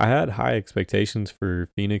 I had high expectations for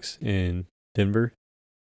Phoenix and Denver.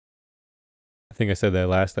 I think I said that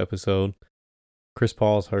last episode. Chris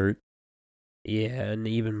Paul's hurt. Yeah, and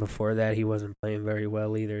even before that, he wasn't playing very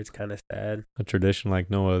well either. It's kind of sad. A tradition like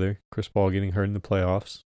no other. Chris Paul getting hurt in the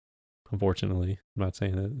playoffs. Unfortunately, I'm not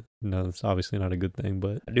saying that. No, it's obviously not a good thing,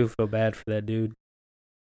 but I do feel bad for that dude.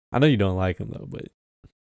 I know you don't like him though, but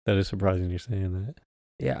that is surprising you're saying that.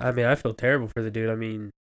 Yeah, I mean, I feel terrible for the dude. I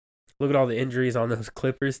mean, look at all the injuries on those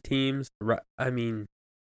Clippers teams. I mean,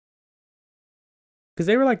 because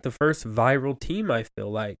they were like the first viral team, I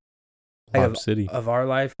feel like. Lob City. Of our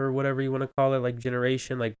life or whatever you want to call it, like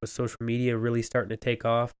generation, like with social media really starting to take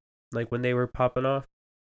off, like when they were popping off.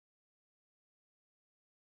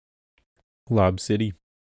 Lob City.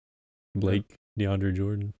 Blake, DeAndre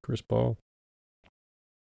Jordan, Chris Paul.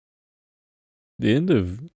 The end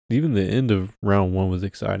of round 1 was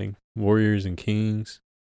exciting. Warriors and Kings.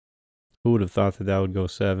 Who would have thought that would go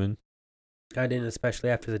 7? I didn't, especially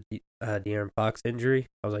after the De'Aaron Fox injury.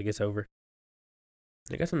 I was like, it's over.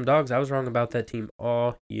 They got some dogs. I was wrong about that team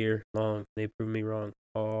all year long. They proved me wrong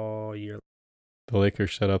all year long. The Lakers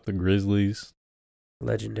shut up the Grizzlies.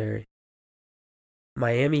 Legendary.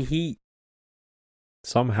 Miami Heat.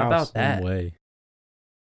 Somehow, How about some that? way.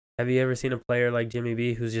 Have you ever seen a player like Jimmy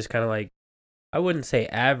B who's just kind of like, I wouldn't say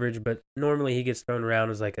average, but normally he gets thrown around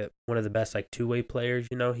as like one of the best like two-way players,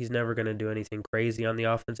 you know? He's never going to do anything crazy on the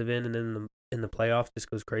offensive end, and then in the playoffs just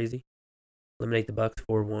goes crazy. Eliminate the Bucks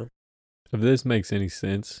 4-1. If this makes any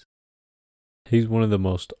sense, he's one of the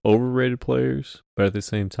most overrated players, but at the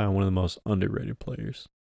same time, one of the most underrated players.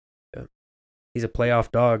 Yeah. He's a playoff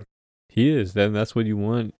dog. He is. That's what you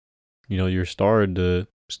want, your star to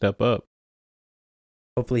step up.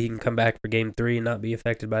 Hopefully he can come back for game 3 and not be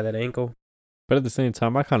affected by that ankle. But at the same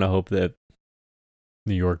time, I kind of hope that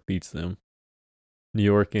New York beats them. New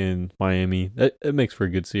York and Miami, it makes for a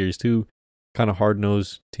good series too. Kind of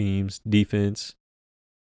hard-nosed teams, defense.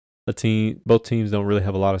 Both teams don't really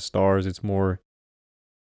have a lot of stars. It's more,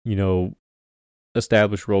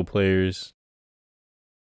 established role players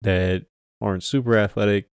that aren't super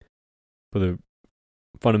athletic, but the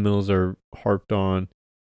fundamentals are harped on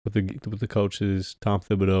with the coaches, Tom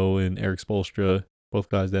Thibodeau and Eric Spoelstra, both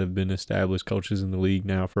guys that have been established coaches in the league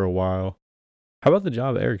now for a while. How about the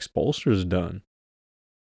job Eric Spoelstra's done?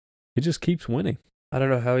 He just keeps winning. I don't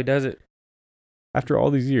know how he does it. After all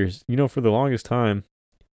these years, for the longest time,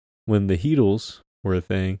 when the Heatles were a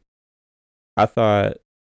thing, I thought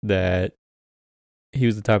that he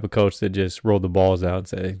was the type of coach that just rolled the balls out and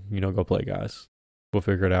said, go play, guys. We'll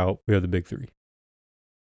figure it out. We have the big 3.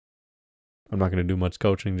 I'm not going to do much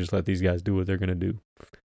coaching. Just let these guys do what they're going to do.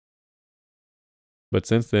 But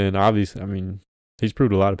since then, obviously, he's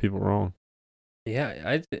proved a lot of people wrong.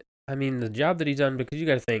 Yeah, I mean, the job that he's done, because you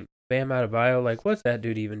got to think, Bam Adebayo, like, what's that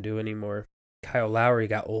dude even do anymore? Kyle Lowry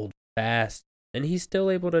got old fast, and he's still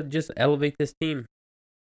able to just elevate this team.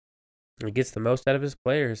 He gets the most out of his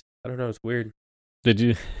players. I don't know, it's weird. Did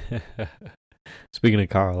you, speaking of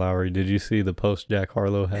Kyle Lowry, did you see the post Jack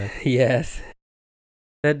Harlow had? Yes.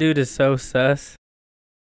 That dude is so sus.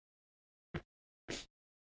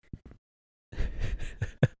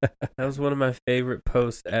 That was one of my favorite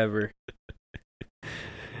posts ever.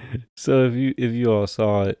 So if you all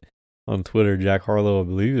saw it on Twitter, Jack Harlow, I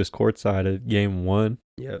believe, was courtside at Game 1.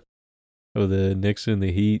 Yep. Of the Knicks and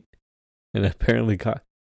the Heat, and apparently,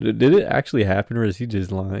 did it actually happen, or is he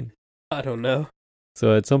just lying? I don't know.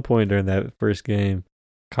 So at some point during that first game,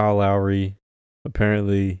 Kyle Lowry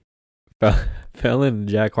apparently fell in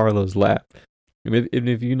Jack Harlow's lap. And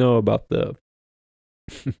if you know about the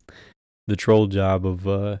the troll job of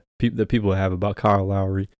that people have about Kyle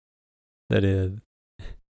Lowry, that is,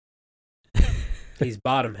 he's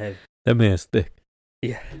bottom heavy. That man's thick.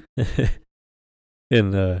 Yeah.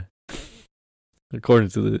 And according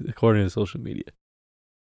to social media,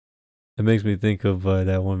 it makes me think of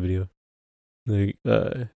that one video. The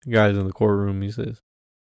guy's in the courtroom. He says,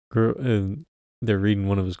 "Girl," and they're reading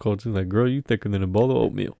one of his quotes. He's like, "Girl, you thicker than a bowl of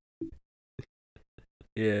oatmeal."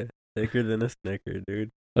 Yeah, thicker than a Snicker,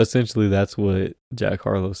 dude. Essentially, that's what Jack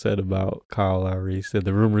Harlow said about Kyle Lowry. He said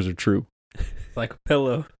the rumors are true. Like a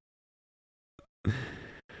pillow.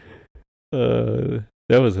 That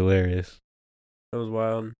was hilarious. That was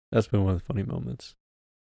wild. That's been one of the funny moments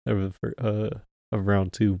of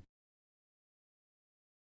round two.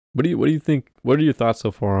 What do you think? What are your thoughts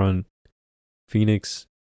so far on Phoenix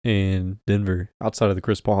and Denver outside of the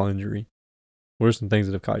Chris Paul injury? What are some things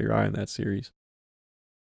that have caught your eye in that series?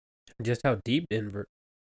 Just how deep Denver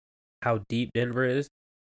is,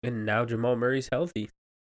 and now Jamal Murray's healthy.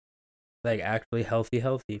 Like, actually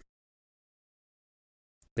healthy.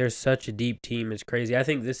 They're such a deep team. It's crazy. I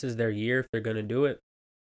think this is their year if they're going to do it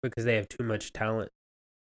because they have too much talent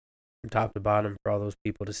from top to bottom for all those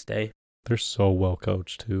people to stay. They're so well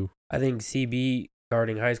coached, too. I think CB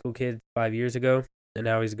guarding high school kids 5 years ago, and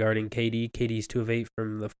now he's guarding KD. KD's 2 of 8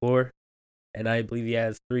 from the floor, and I believe he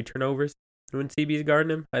has 3 turnovers when CB's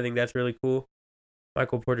guarding him. I think that's really cool.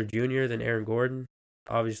 Michael Porter Jr., then Aaron Gordon,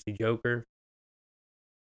 obviously Joker.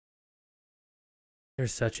 They're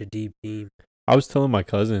such a deep team. I was telling my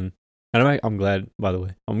cousin, and I'm glad, by the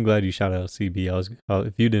way, I'm glad you shouted out CB.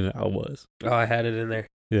 If you didn't, I was. Oh, I had it in there.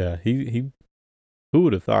 Yeah, he who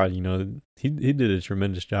would have thought, he did a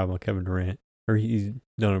tremendous job on Kevin Durant. Or he's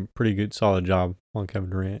done a pretty good, solid job on Kevin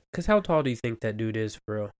Durant. Because how tall do you think that dude is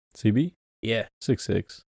for real? CB? Yeah.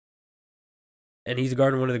 6'6". And he's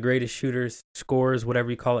guarding one of the greatest shooters, scorers, whatever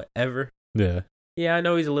you call it, ever. Yeah. Yeah, I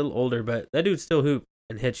know he's a little older, but that dude still hoop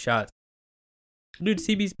and hit shots. Dude,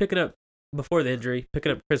 CB's picking up, before the injury,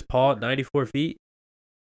 picking up Chris Paul at 94 feet.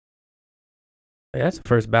 Hey, that's the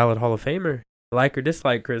first ballot Hall of Famer. Like or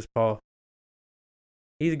dislike Chris Paul.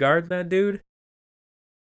 He's guarding that dude.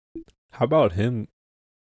 How about him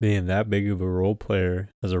being that big of a role player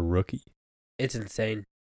as a rookie? It's insane.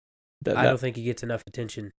 I don't think he gets enough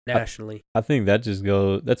attention nationally. I think that's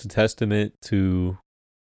a testament to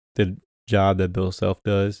the job that Bill Self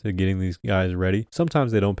does at getting these guys ready.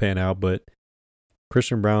 Sometimes they don't pan out, but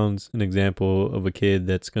Christian Brown's an example of a kid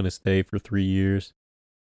that's going to stay for 3 years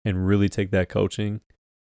and really take that coaching.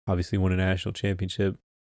 Obviously won a national championship.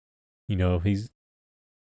 He's,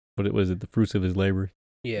 what was it, the fruits of his labor?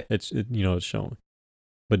 Yeah. It's showing.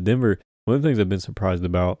 But Denver, one of the things I've been surprised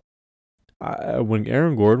about, when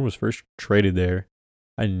Aaron Gordon was first traded there,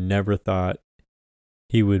 I never thought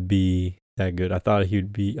he would be that good. I thought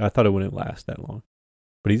it wouldn't last that long.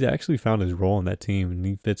 But he's actually found his role in that team, and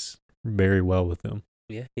he fits very well with them.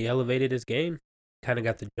 Yeah, he elevated his game. Kind of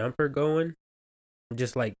got the jumper going.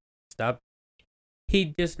 Just stop.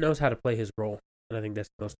 He just knows how to play his role. And I think that's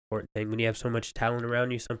the most important thing. When you have so much talent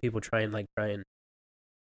around you, some people try and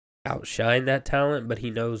outshine that talent, but he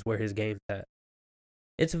knows where his game's at.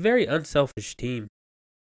 It's a very unselfish team.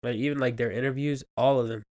 Even their interviews, all of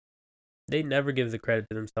them, they never give the credit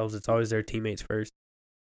to themselves. It's always their teammates first.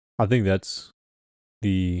 I think that's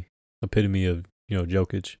the epitome of,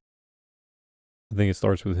 Jokic. I think it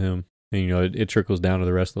starts with him. And, it trickles down to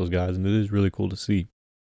the rest of those guys, and it is really cool to see.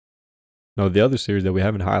 Now, the other series that we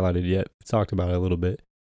haven't highlighted yet, we talked about it a little bit.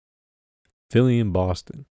 Philly and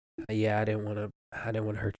Boston. Yeah, I didn't want to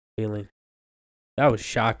hurt your feeling. That was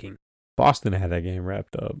shocking. Boston had that game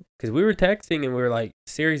wrapped up. Because we were texting and we were like,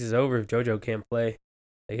 series is over if JoJo can't play.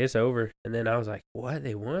 It's over. And then I was like, what?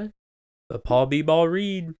 They won? But Paul B-Ball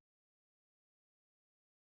Reed.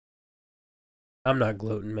 I'm not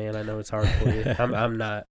gloating, man. I know it's hard for you. I'm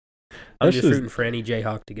not. I'm just rooting for any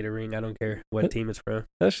Jayhawk to get a ring. I don't care what team it's from.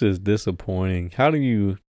 That's just disappointing. How do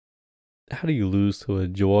you lose to a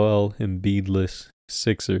Joel Embiid-less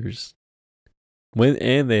Sixers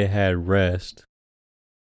and they had rest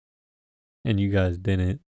and you guys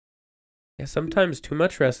didn't? Yeah, sometimes too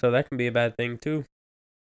much rest, though, that can be a bad thing, too.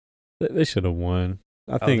 They should have won.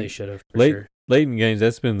 I think they should have, for sure. Late in games,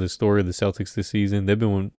 that's been the story of the Celtics this season. They've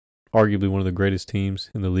been arguably one of the greatest teams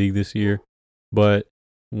in the league this year. But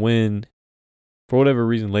when, for whatever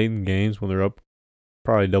reason, late in games, when they're up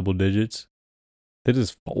probably double digits, they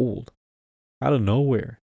just fold out of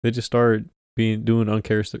nowhere. They just start doing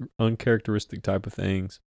uncharacteristic type of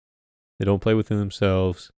things. They don't play within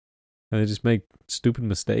themselves, and they just make stupid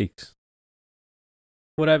mistakes.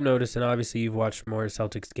 What I've noticed, and obviously you've watched more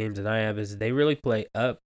Celtics games than I have, is they really play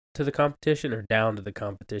up to the competition or down to the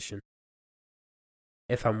competition.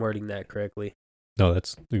 If I'm wording that correctly. No,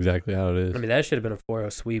 that's exactly how it is. I mean, that should have been a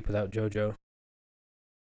 4-0 sweep without JoJo.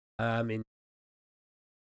 I mean,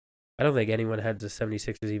 I don't think anyone had the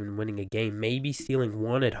 76ers even winning a game. Maybe stealing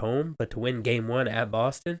one at home, but to win game one at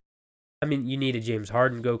Boston, I mean, you needed James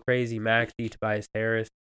Harden go crazy, Maxey, Tobias Harris.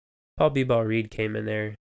 Paul B-Ball Reed came in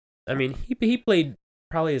there. I mean, he played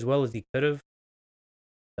probably as well as he could have.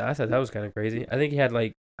 I thought that was kind of crazy. I think he had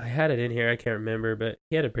I had it in here, I can't remember, but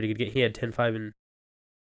he had a pretty good game. He had 10-5 and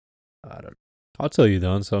I don't know. I'll tell you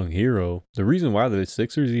the unsung hero. The reason why the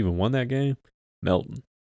Sixers even won that game, Melton.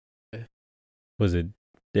 Was it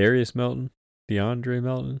Darius Melton? DeAndre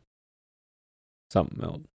Melton? Something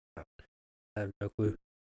Melton. I have no clue.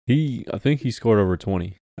 I think he scored over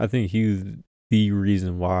 20. I think he's the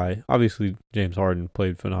reason why. Obviously, James Harden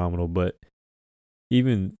played phenomenal, but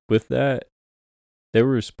even with that, there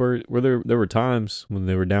were there were times when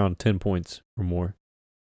they were down 10 points or more,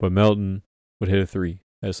 but Melton would hit a three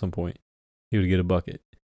at some point. He would get a bucket.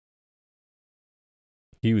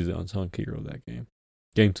 He was the unsung hero of that game.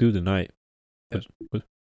 Game 2 tonight. Yep.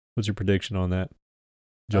 What's your prediction on that?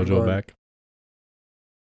 JoJo back?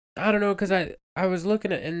 I don't know, because I was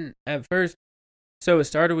looking at first, so it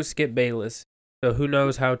started with Skip Bayless, so who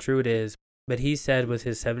knows how true it is, but he said with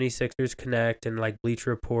his 76ers Connect and like Bleacher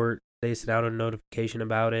Report, they sent out a notification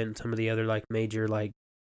about it, and some of the other like major like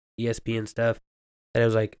ESPN stuff, that it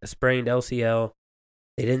was like a sprained LCL.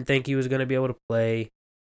 They didn't think he was going to be able to play.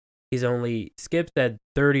 He's only skipped at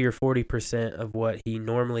 30 or 40% of what he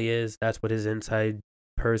normally is. That's what his inside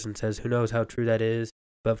person says. Who knows how true that is?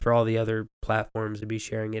 But for all the other platforms to be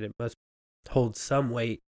sharing it, it must hold some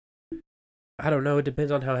weight. I don't know. It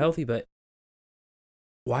depends on how healthy, but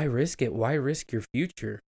why risk it? Why risk your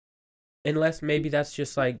future? Unless maybe that's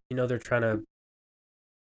just like, they're trying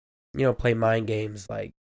to, play mind games.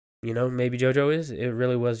 Like, maybe JoJo it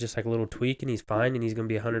really was just like a little tweak and he's fine and he's going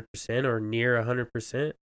to be 100% or near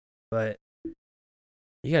 100%. But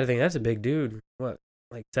you got to think that's a big dude. What,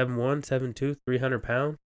 like 7'1", 7'2", 300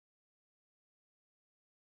 pounds?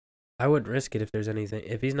 I wouldn't risk it if there's anything.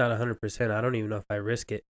 If he's not 100%, I don't even know if I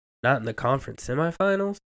risk it. Not in the conference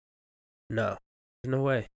semifinals? No. There's no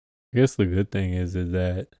way. I guess the good thing is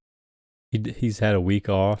that he's had a week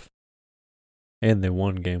off and they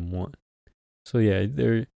won game 1. So, yeah,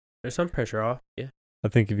 there's some pressure off, yeah. I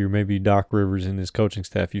think if you're maybe Doc Rivers and his coaching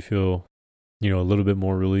staff, you feel, a little bit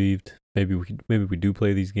more relieved. Maybe we do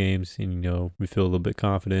play these games and, we feel a little bit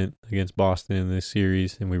confident against Boston in this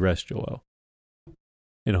series and we rest Joel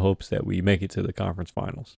in hopes that we make it to the conference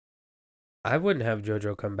finals. I wouldn't have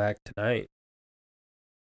JoJo come back tonight.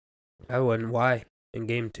 I wouldn't. Why? In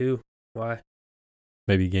game 2, why?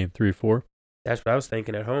 Maybe game 3 or 4? That's what I was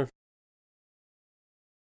thinking at home.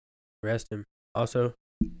 Rest him. Also,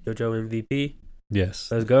 JoJo MVP. Yes.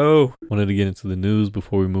 Let's go. Wanted to get into the news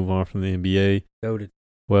before we move on from the NBA. Goated.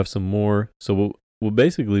 We'll have some more. So we'll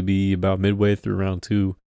basically be about midway through round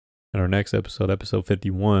 2 in our next episode, episode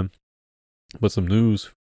 51. But some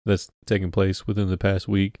news that's taken place within the past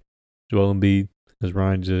week. Joel Embiid, as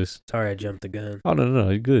Ryan just... Sorry I jumped the gun. Oh, no,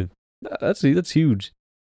 you're good. That's huge.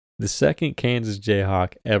 The second Kansas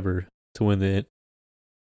Jayhawk ever to win the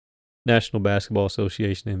National Basketball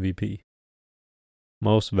Association MVP.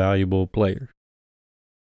 Most valuable player.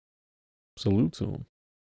 Salute to him.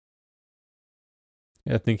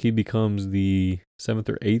 I think he becomes the 7th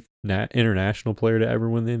or 8th international player to ever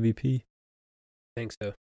win the MVP. I think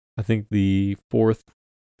so. I think the 4th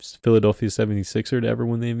Philadelphia 76er to ever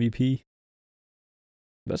win the MVP.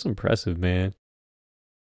 That's impressive, man.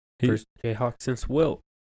 First Jayhawk since Wilt.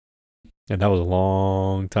 And that was a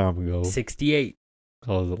long time ago. 68.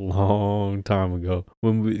 That was a long time ago.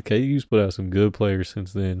 KU's put out some good players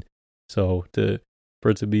since then. So for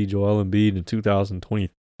it to be Joel Embiid in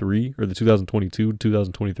 2023 or the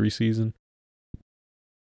 2022-2023 season,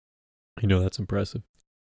 that's impressive.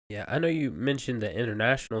 Yeah, I know you mentioned the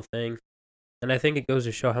international thing, and I think it goes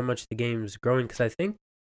to show how much the game is growing, because I think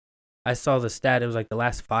I saw the stat, it was like the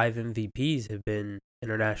last 5 MVPs have been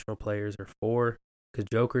international players, or 4, because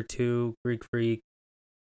Joker 2, Greek Freak,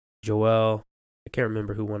 Joel, I can't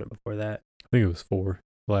remember who won it before that. I think it was 4,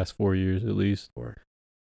 the last 4 years at least. 4.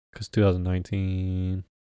 Because 2019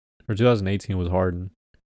 or 2018 was Harden,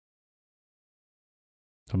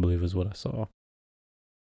 I believe is what I saw.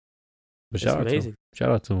 But shout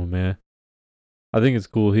out to him, man. I think it's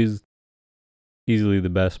cool. He's easily the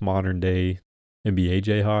best modern day NBA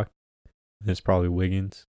Jayhawk. And it's probably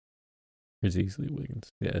Wiggins. It's easily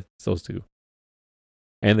Wiggins. Yeah, it's those two.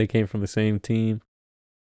 And they came from the same team.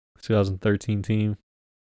 2013 team.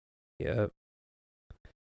 Yep.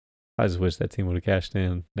 I just wish that team would have cashed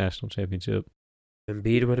in national championship.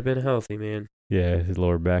 Embiid would have been healthy, man. Yeah, his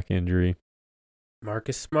lower back injury.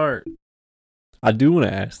 Marcus Smart. I do want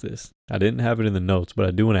to ask this. I didn't have it in the notes, but I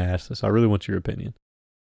do want to ask this. I really want your opinion.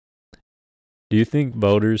 Do you think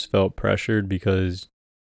voters felt pressured because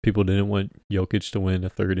people didn't want Jokic to win a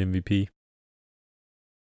 3rd MVP?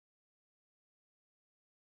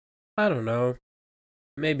 I don't know.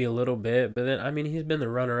 Maybe a little bit, but then, he's been the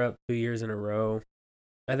runner-up 2 years in a row.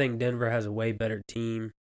 I think Denver has a way better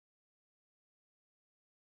team.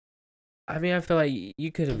 I mean, I feel like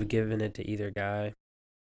you could have given it to either guy.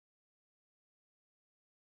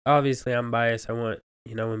 Obviously, I'm biased. I want,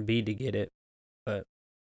 Embiid to get it. But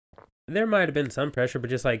there might have been some pressure, but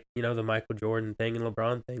just like, the Michael Jordan thing and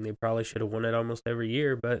LeBron thing, they probably should have won it almost every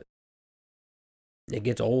year, but it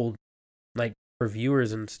gets old, like, for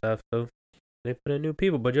viewers and stuff, so they put in new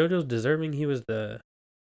people. But JoJo's deserving. He was the,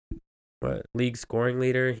 league scoring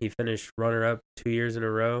leader. He finished runner-up 2 years in a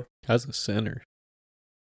row. As a center.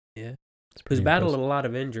 Yeah. Who's battled a lot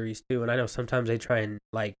of injuries, too, and I know sometimes they try and,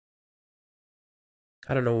 like,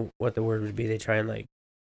 I don't know what the word would be. They try and, like,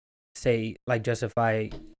 say, like, justify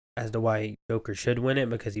as to why Joker should win it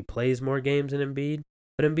because he plays more games than Embiid.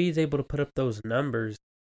 But Embiid's able to put up those numbers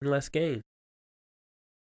in less games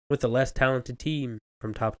with a less talented team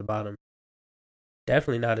from top to bottom.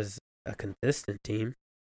 Definitely not as a consistent team.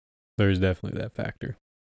 There is definitely that factor.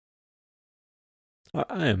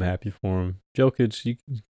 I am happy for him. Jokic,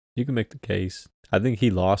 you can make the case. I think he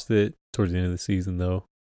lost it towards the end of the season, though.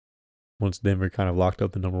 Once Denver kind of locked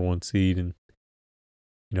up the number 1 seed and,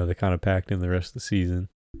 they kind of packed in the rest of the season.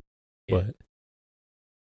 Yeah. But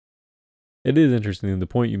it is interesting. The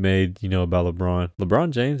point you made, about LeBron.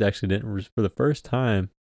 LeBron James actually didn't, for the first time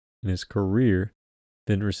in his career,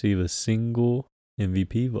 didn't receive a single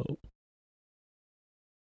MVP vote.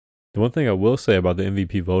 The one thing I will say about the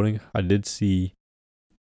MVP voting, I did see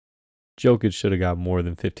Jokic should have got more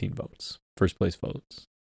than 15 votes, first place votes.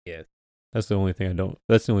 Yeah. That's the only thing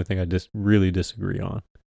I just really disagree on.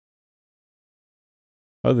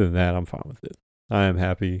 Other than that, I'm fine with it. I am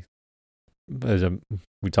happy. As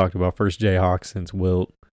we talked about, first Jayhawk since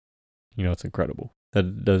Wilt. It's incredible.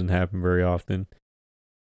 That doesn't happen very often. I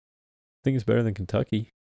think it's better than Kentucky.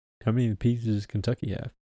 How many pieces does Kentucky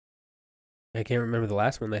have? I can't remember the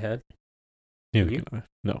last one they had. Neither can I.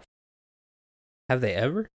 No. Have they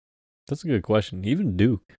ever? That's a good question. Even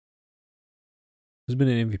Duke. Who's been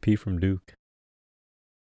an MVP from Duke?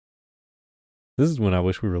 This is when I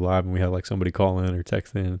wish we were live and we had like somebody call in or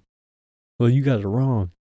text in. Well, you guys are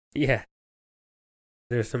wrong. Yeah.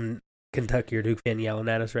 There's some Kentucky or Duke fan yelling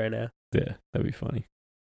at us right now. Yeah, that'd be funny.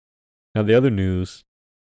 Now, the other news.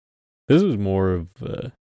 This was more of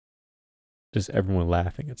just everyone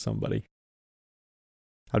laughing at somebody.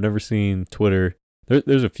 I've never seen Twitter.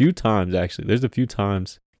 There's a few times, actually. There's a few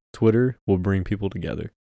times Twitter will bring people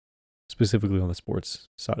together, specifically on the sports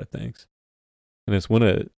side of things. And it's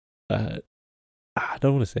when I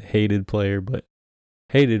don't want to say hated player,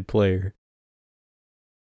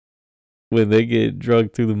 when they get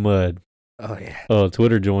drugged through the mud. Oh, yeah. Oh,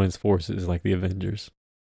 Twitter joins forces like the Avengers.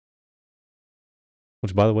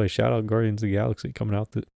 Which, by the way, shout out Guardians of the Galaxy coming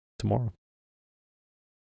out tomorrow.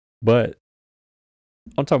 But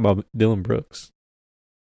I'm talking about Dylan Brooks.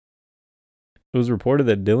 It was reported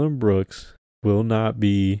that Dylan Brooks will not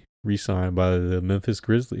be re-signed by the Memphis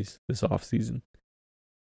Grizzlies this offseason.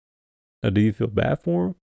 Now, do you feel bad for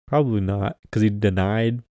him? Probably not, because he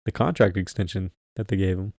denied the contract extension that they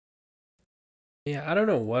gave him. Yeah, I don't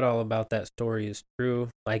know what all about that story is true.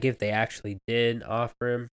 Like, if they actually did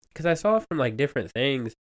offer him. Because I saw from, like, different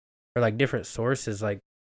things or, like, different sources, like,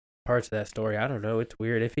 parts of that story. I don't know. It's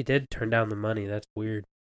weird. If he did turn down the money, that's weird.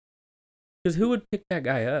 Because who would pick that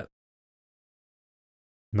guy up?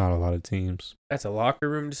 Not a lot of teams. That's a locker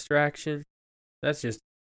room distraction. That's just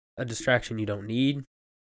a distraction you don't need.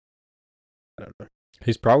 I don't know.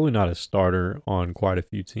 He's probably not a starter on quite a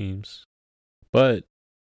few teams. But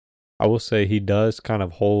I will say he does kind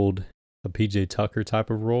of hold a PJ Tucker type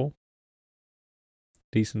of role.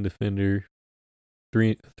 Decent defender.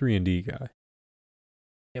 3-and-D guy.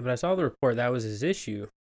 Yeah, but I saw the report that was his issue,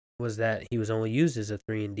 was that he was only used as a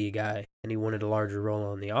 3-and-D guy, and he wanted a larger role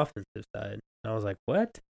on the offensive side. And I was like,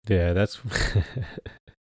 what? Yeah, that's...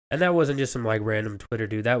 And that wasn't just some, like, random Twitter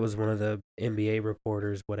dude. That was one of the NBA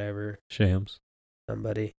reporters, whatever. Shams.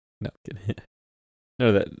 Somebody. No, kidding.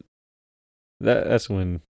 No, that's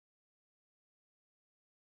when...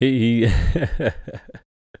 He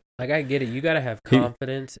Like, I get it. You got to have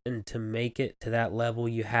confidence, and to make it to that level,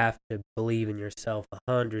 you have to believe in yourself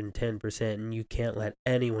 110%, and you can't let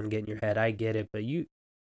anyone get in your head. I get it, but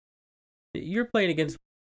you're playing against,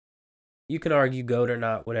 you can argue GOAT or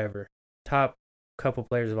not, whatever, top couple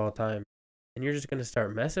players of all time, and you're just going to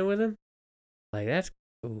start messing with him? Like, that's,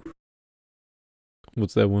 ooh.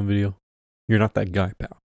 What's that one video? You're not that guy,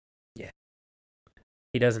 pal. Yeah.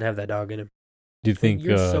 He doesn't have that dog in him. Do you think...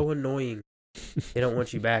 You're so annoying. They don't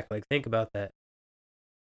want you back. Like, think about that.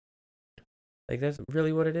 Like, that's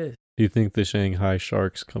really what it is. Do you think the Shanghai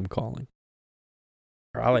Sharks come calling?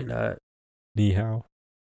 Probably not. Ni hao?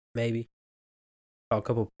 Maybe. A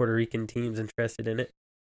couple Puerto Rican teams interested in it.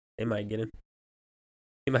 They might get him.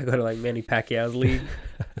 He might go to like Manny Pacquiao's league.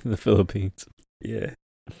 In the Philippines. Yeah.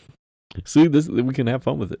 See, we can have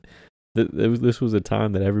fun with it. This was a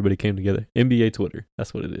time that everybody came together. NBA Twitter.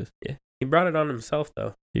 That's what it is. Yeah. He brought it on himself,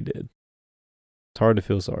 though. He did. It's hard to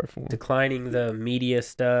feel sorry for him. Declining the media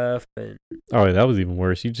stuff. And Oh, yeah, that was even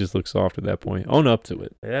worse. You just look soft at that point. Own up to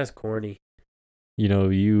it. that's corny. You know,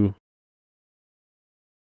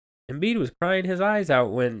 Embiid was crying his eyes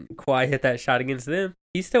out when Kawhi hit that shot against them.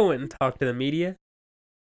 He still went and talked to the media.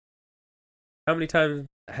 How many times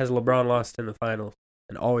has LeBron lost in the finals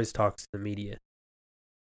and always talks to the media?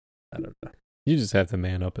 I don't know. You just have to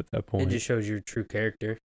man up at that point. It just shows your true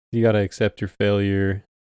character. You got to accept your failure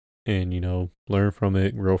and, learn from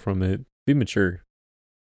it, grow from it. Be mature.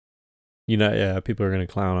 People are going to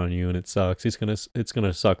clown on you and it sucks. It's going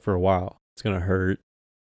to suck for a while. It's going to hurt.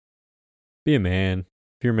 Be a man.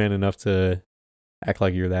 If you're man enough to act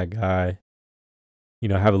like you're that guy,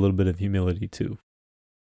 have a little bit of humility too.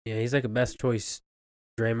 Yeah, he's like a best choice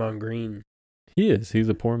Draymond Green. He is. He's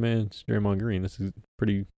a poor man's Draymond Green. That's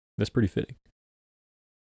pretty fitting.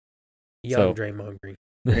 Young Draymond Green.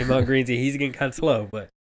 Draymond Green's he's getting kind of slow, but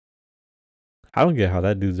I don't get how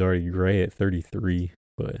that dude's already gray at 33.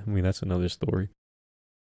 But I mean, that's another story.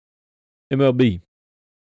 MLB.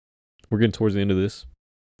 We're getting towards the end of this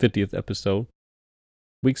 50th episode.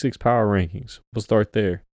 Week 6 power rankings. We'll start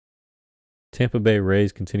there. Tampa Bay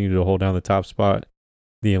Rays continue to hold down the top spot.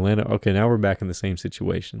 Okay, now we're back in the same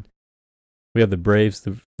situation. We have the Braves,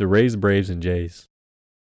 the Rays, Braves, and Jays.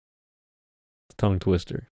 Tongue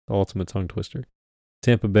twister. The ultimate tongue twister.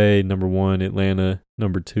 Tampa Bay, number 1. Atlanta,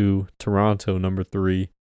 number 2. Toronto, number 3.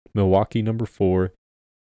 Milwaukee, number 4.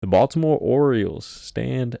 The Baltimore Orioles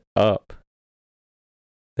stand up.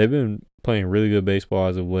 They've been playing really good baseball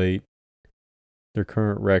as of late. Their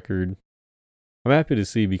current record, I'm happy to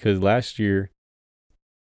see because last year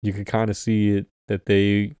you could kind of see it that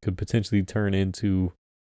they could potentially turn into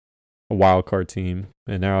a wild card team,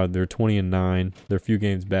 and now they're 20-9. They're a few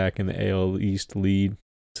games back in the AL East lead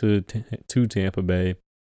to Tampa Bay.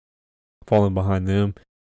 Falling behind them,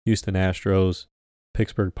 Houston Astros,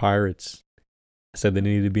 Pittsburgh Pirates. I said they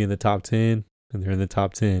needed to be in the top 10, and they're in the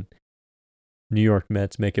top 10. New York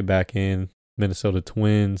Mets make it back in. Minnesota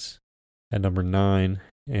Twins at number 9,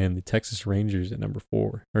 and the Texas Rangers at number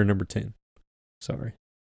 10. Sorry.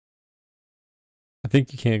 I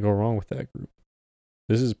think you can't go wrong with that group.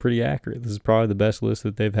 This is pretty accurate. This is probably the best list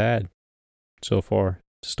that they've had so far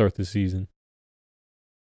to start the season.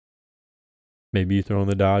 Maybe you throw in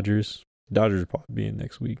the Dodgers. The Dodgers will probably be in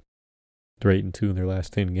next week. They're 8-2 in their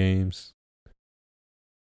last 10 games.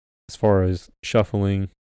 As far as shuffling,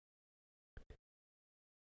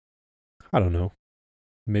 I don't know.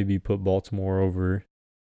 Maybe put Baltimore over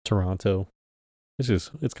Toronto.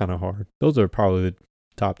 It's kind of hard. Those are probably the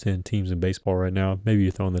top 10 teams in baseball right now. Maybe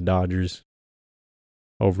you throw in the Dodgers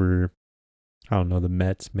over, I don't know, the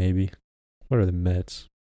Mets maybe. What are the Mets?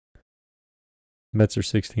 Mets are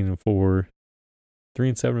 16-4,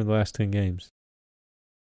 3-7 in the last 10 games.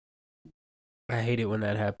 I hate it when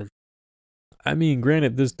that happens. I mean,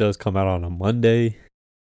 granted, this does come out on a Monday,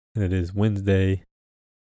 and it is Wednesday.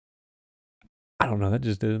 I don't know. That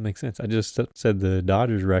just doesn't make sense. I just said the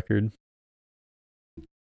Dodgers record.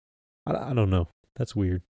 I don't know. That's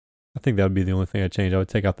weird. I think that would be the only thing I'd change. I would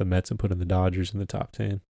take out the Mets and put in the Dodgers in the top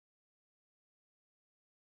 10.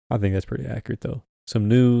 I think that's pretty accurate, though. Some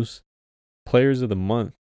news. Players of the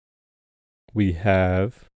month. We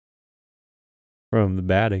have, from the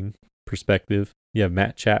batting perspective, you have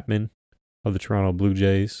Matt Chapman of the Toronto Blue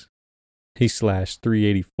Jays. He slashed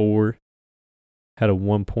 .384. Had a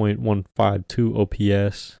 1.152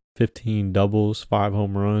 OPS, 15 doubles, 5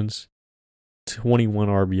 home runs, 21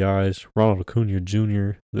 RBIs. Ronald Acuna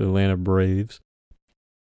Jr., the Atlanta Braves,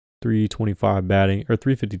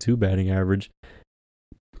 352 batting average,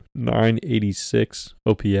 986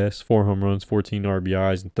 OPS, 4 home runs, 14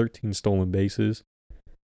 RBIs, and 13 stolen bases.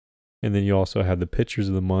 And then you also have the pitchers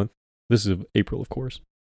of the month. This is April, of course.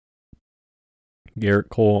 Garrett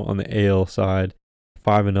Cole on the AL side.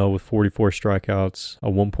 5-0 with 44 strikeouts, a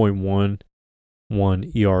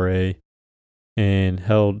 1.11 ERA, and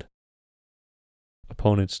held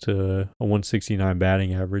opponents to a 169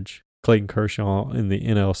 batting average. Clayton Kershaw in the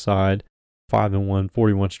NL side, 5-1,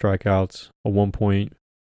 41 strikeouts, a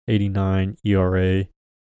 1.89 ERA,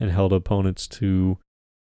 and held opponents to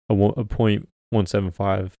a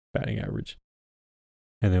 .175 batting average.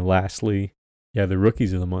 And then lastly, you have the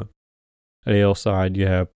rookies of the month. At AL side, you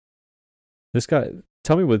have this guy.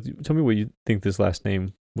 Tell me what you think this last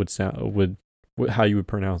name would sound how you would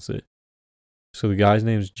pronounce it. So the guy's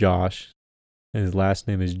name is Josh, and his last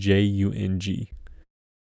name is Jung.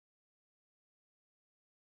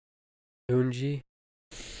 Unji?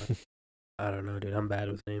 I don't know, dude. I'm bad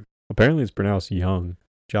with names. Apparently, it's pronounced Young.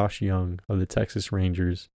 Josh Young of the Texas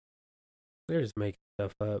Rangers. They're just making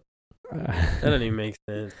stuff up. That doesn't even make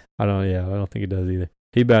sense. I don't think it does either.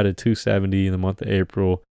 He batted .270 in the month of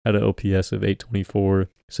April, had an OPS of .824,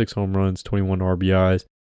 6 home runs, 21 RBIs.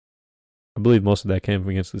 I believe most of that came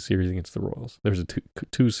against the series against the Royals. There's a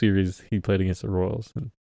two series he played against the Royals,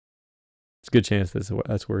 and it's a good chance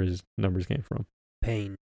that's where his numbers came from.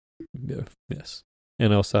 Pain. Yeah, yes.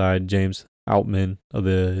 NL side, James Outman of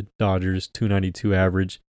the Dodgers, .292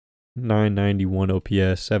 average,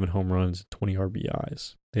 .991 OPS, 7 home runs, 20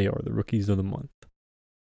 RBIs. They are the rookies of the month.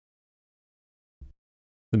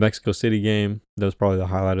 The Mexico City game, that was probably the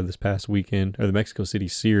highlight of this past weekend, or the Mexico City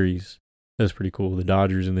series. That was pretty cool. The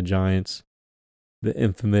Dodgers and the Giants, the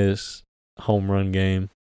infamous home run game.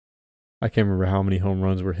 I can't remember how many home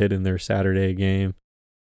runs were hit in their Saturday game.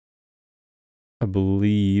 I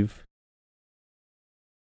believe.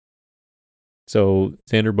 So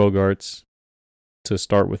Xander Bogaerts, to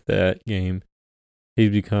start with that game, he's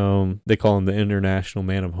become, they call him the International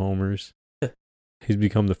Man of Homers. He's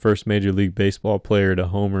become the first Major League Baseball player to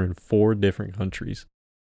homer in 4 different countries.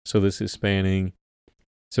 So this is spanning,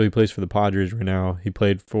 so he plays for the Padres right now. He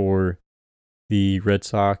played for the Red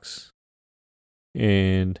Sox,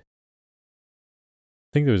 and I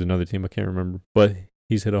think there was another team, I can't remember. But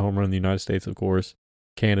he's hit a home run in the United States, of course,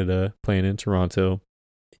 Canada, playing in Toronto,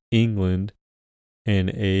 England,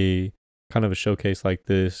 and a kind of a showcase like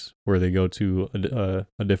this where they go to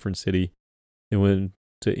a different city. They went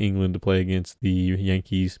to England to play against the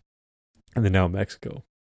Yankees, and then now Mexico.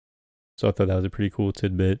 So I thought that was a pretty cool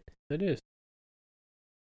tidbit. It is.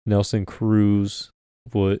 Nelson Cruz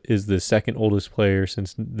is the second oldest player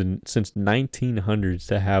since 1900s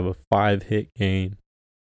to have a 5-hit game.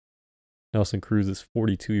 Nelson Cruz is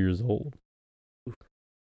 42 years old.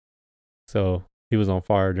 So he was on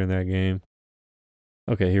fire during that game.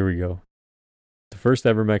 Okay, here we go. The first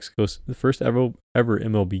ever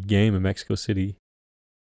MLB game in Mexico City.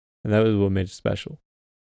 And that was what made it special.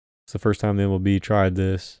 It's the first time the MLB tried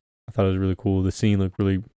this. I thought it was really cool. The scene looked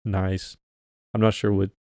really nice. I'm not sure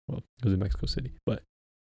it was in Mexico City, but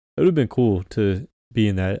it would have been cool to be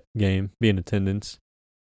in that game, be in attendance.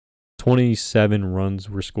 27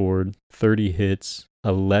 runs were scored, 30 hits,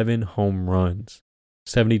 11 home runs,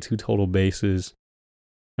 72 total bases,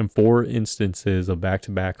 and 4 instances of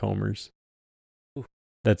back-to-back homers. Ooh.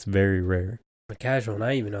 That's very rare. A casual, and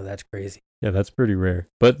I even know that's crazy. Yeah, that's pretty rare.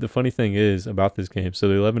 But the funny thing is about this game, so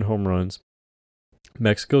the 11 home runs,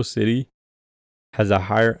 Mexico City has a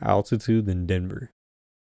higher altitude than Denver.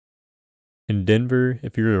 In Denver,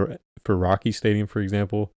 if you're for Rocky Stadium, for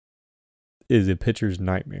example, is a pitcher's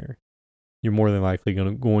nightmare. You're more than likely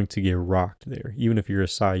going to get rocked there, even if you're a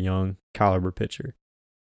Cy Young caliber pitcher.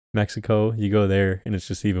 Mexico, you go there, and it's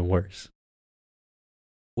just even worse.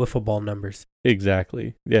 Wiffle ball numbers.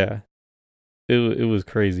 Exactly. Yeah. It was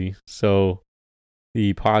crazy. So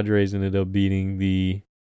the Padres ended up beating the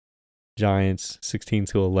Giants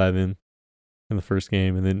 16-11 in the first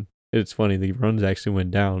game. And then it's funny, the runs actually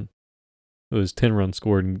went down. It was 10 runs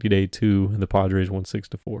scored in day 2, and the Padres won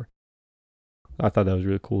 6-4. I thought that was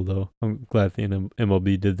really cool, though. I'm glad the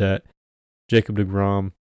MLB did that. Jacob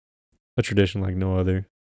deGrom, a tradition like no other,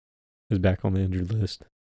 is back on the injured list.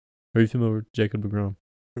 Are you familiar with Jacob deGrom?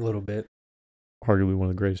 A little bit. Arguably one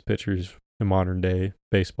of the greatest pitchers in modern day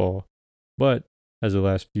baseball. But as the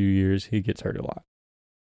last few years, he gets hurt a lot.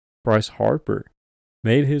 Bryce Harper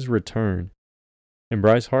made his return. And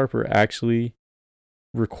Bryce Harper actually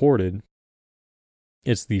recorded,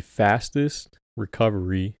 it's the fastest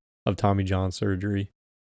recovery of Tommy John surgery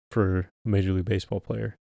for a Major League Baseball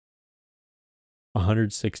player.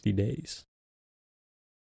 160 days.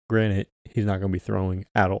 Granted, he's not going to be throwing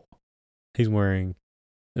at all. He's wearing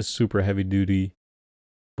a super heavy duty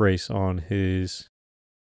brace on his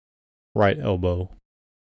right elbow,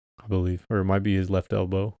 I believe, or it might be his left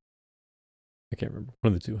elbow. I can't remember.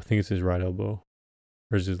 One of the two. I think it's his right elbow,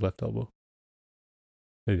 or is his left elbow?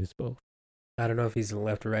 Maybe it's both. I don't know if he's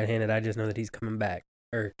left or right-handed. I just know that he's coming back,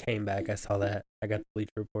 or came back. I saw that. I got the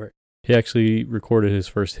Bleacher Report. He actually recorded his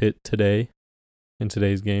first hit today in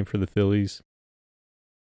today's game for the Phillies.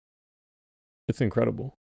 It's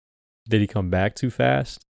incredible. Did he come back too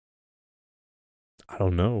fast? I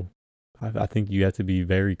don't know. I think you have to be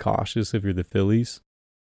very cautious if you're the Phillies.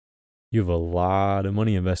 You have a lot of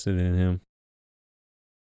money invested in him.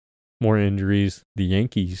 More injuries. The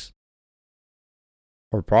Yankees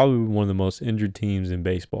are probably one of the most injured teams in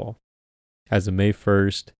baseball. As of May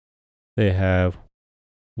 1st, they have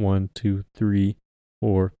 1, 2, 3,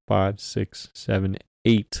 4, 5, 6, 7,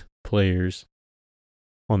 8 players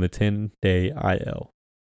on the 10-day IL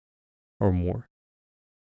or more.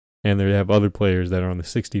 And they have other players that are on the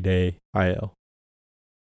 60-day IL.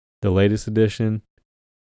 The latest addition,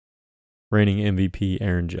 reigning MVP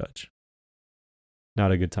Aaron Judge.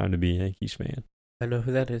 Not a good time to be a Yankees fan. I know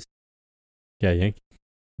who that is. Yeah, Yankee.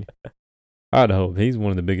 I'd hope. He's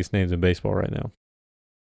one of the biggest names in baseball right now.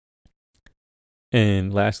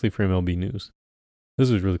 And lastly, for MLB news,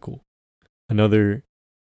 this was really cool. Another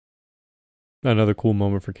cool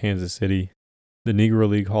moment for Kansas City. The Negro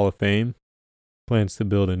League Hall of Fame plans to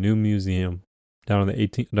build a new museum down on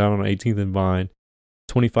 18th and Vine,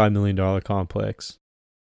 $25 million complex.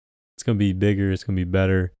 It's going to be bigger. It's going to be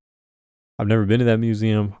better. I've never been to that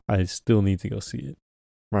museum. I still need to go see it.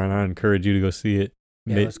 Ryan, I encourage you to go see it.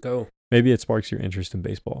 Yeah, let's go. Maybe it sparks your interest in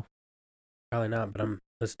baseball. Probably not, but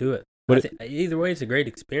let's do it. But either way, it's a great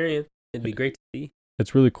experience. It'd be great to see.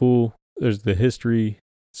 It's really cool. There's the history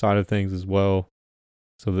side of things as well.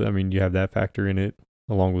 So, you have that factor in it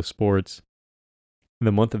along with sports. In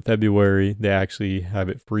the month of February, they actually have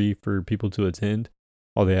it free for people to attend.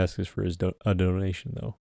 All they ask is for a donation,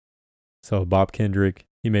 though. So, Bob Kendrick,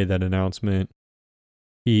 he made that announcement.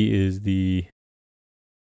 He is the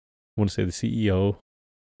CEO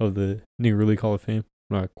of the Negro League Hall of Fame.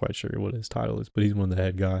 I'm not quite sure what his title is, but he's one of the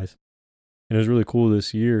head guys. And it was really cool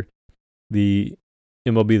this year. The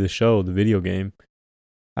MLB The Show, the video game,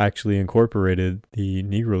 actually incorporated the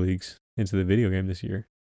Negro Leagues into the video game this year.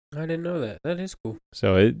 I didn't know that. That is cool.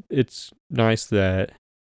 So it's nice that,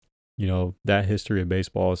 that history of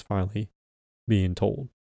baseball is finally being told.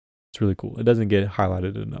 It's really cool. It doesn't get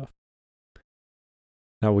highlighted enough.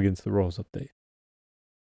 Now we'll get into the Royals update.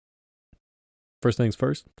 First things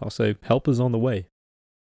first, I'll say help is on the way.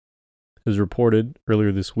 It was reported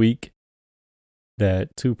earlier this week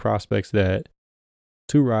that two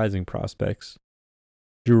rising prospects,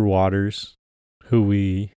 Drew Waters, who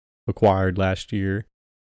we acquired last year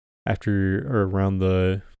around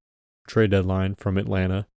the trade deadline from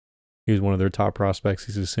Atlanta. He was one of their top prospects.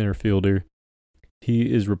 He's a center fielder.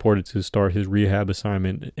 He is reported to start his rehab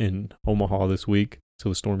assignment in Omaha this week. So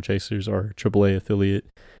the Storm Chasers are AAA affiliate.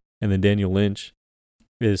 And then Daniel Lynch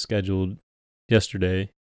is scheduled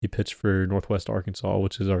yesterday. He pitched for Northwest Arkansas,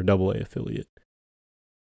 which is our AA affiliate.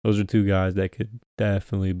 Those are two guys that could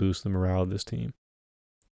definitely boost the morale of this team.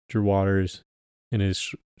 Drew Waters, in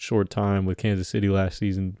his short time with Kansas City last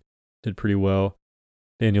season, did pretty well.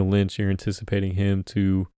 Daniel Lynch, you're anticipating him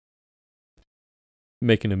to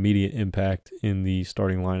make an immediate impact in the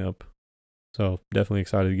starting lineup. So definitely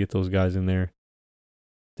excited to get those guys in there.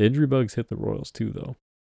 The injury bugs hit the Royals too, though.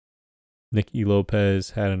 Nicky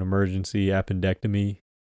Lopez had an emergency appendectomy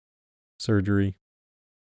surgery.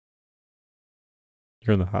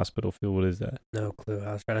 You're in the hospital field. What is that? No clue.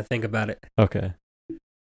 I was trying to think about it. Okay.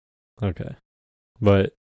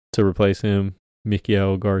 But to replace him,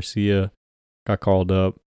 Miguel Garcia got called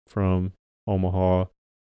up from Omaha.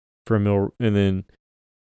 And then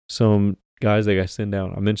some guys that got sent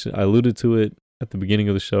down. I alluded to it at the beginning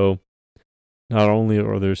of the show. Not only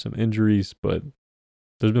are there some injuries, but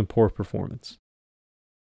there's been poor performance.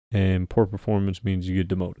 And poor performance means you get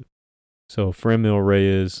demoted. So Franmil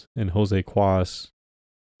Reyes and Jose Cuas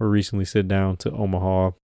were recently sent down to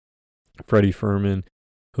Omaha. Freddie Furman,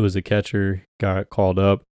 who is a catcher, got called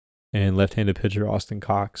up. And left-handed pitcher Austin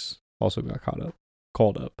Cox also got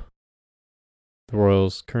called up. The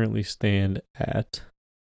Royals currently stand at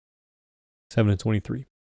 7-23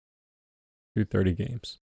 through 30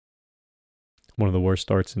 games. One of the worst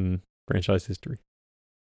starts in franchise history.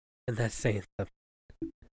 And that's saying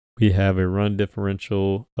something. We have a run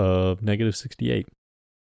differential of -68.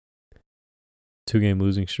 2-game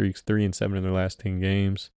losing streaks, 3-7 in their last 10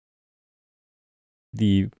 games.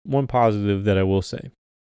 The one positive that I will say,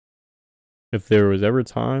 if there was ever a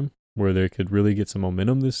time where they could really get some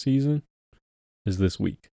momentum this season, is this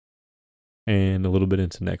week and a little bit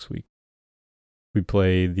into next week. We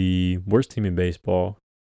play the worst team in baseball,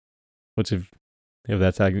 which if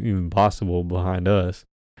that's even possible behind us,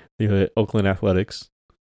 the Oakland Athletics.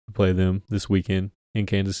 We play them this weekend in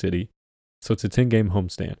Kansas City. So it's a 10-game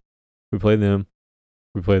homestand. We play them.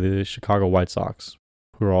 We play the Chicago White Sox,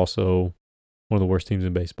 who are also one of the worst teams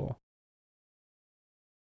in baseball.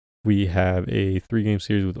 We have a 3-game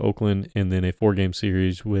series with Oakland and then a 4-game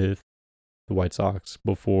series with the White Sox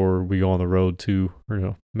before we go on the road to, or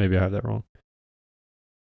no, maybe I have that wrong.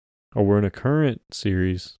 Or we're in a current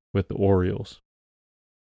series with the Orioles,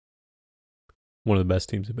 one of the best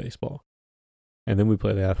teams in baseball. And then we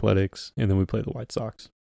play the Athletics, and then we play the White Sox.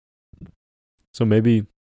 So maybe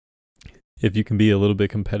if you can be a little bit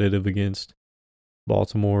competitive against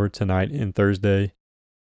Baltimore tonight and Thursday,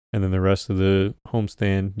 And then the rest of the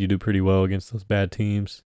homestand, you do pretty well against those bad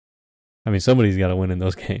teams. I mean, somebody's got to win in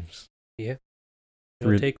those games. Yeah.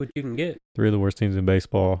 You'll take what you can get. 3 of the worst teams in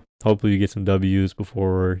baseball. Hopefully you get some W's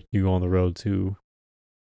before you go on the road to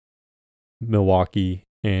Milwaukee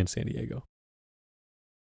and San Diego.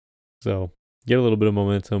 So get a little bit of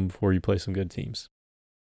momentum before you play some good teams.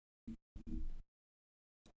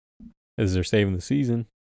 As they're saving the season,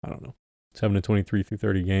 I don't know. 7-23 through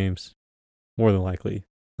 30 games. More than likely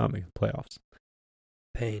not making the playoffs.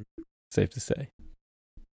 Pain. Safe to say.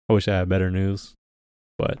 I wish I had better news.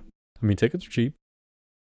 But, I mean, tickets are cheap.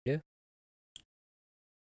 Yeah.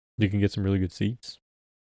 You can get some really good seats.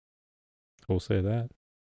 We'll say that.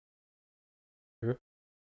 Sure.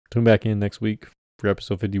 Tune back in next week for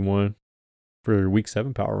episode 51 for week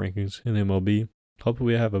 7 power rankings in MLB.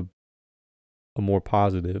 Hopefully we have a more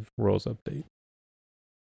positive Royals update.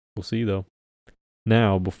 We'll see, though.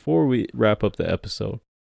 Now, before we wrap up the episode,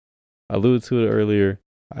 I alluded to it earlier.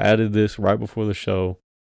 I added this right before the show.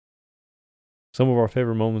 Some of our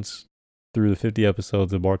favorite moments through the 50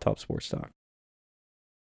 episodes of Bar Top Sports Talk.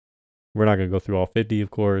 We're not going to go through all 50, of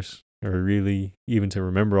course, or really even to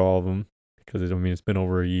remember all of them, because it's been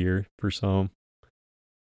over a year for some,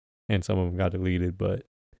 and some of them got deleted. But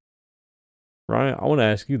Ryan, I want to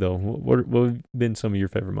ask you though, what have been some of your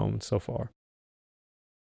favorite moments so far?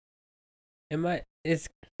 It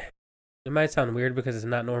might sound weird because it's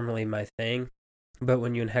not normally my thing, but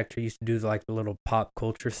when you and Hector used to do the little pop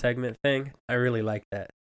culture segment thing, I really like that.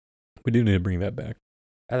 We do need to bring that back.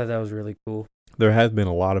 I thought that was really cool. There has been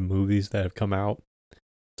a lot of movies that have come out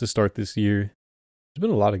to start this year. There's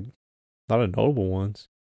been a lot of notable ones.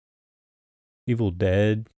 Evil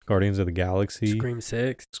Dead, Guardians of the Galaxy, Scream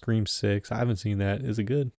 6. I haven't seen that. Is it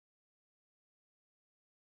good?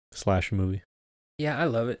 Slasher movie. Yeah, I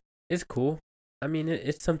love it. It's cool. I mean,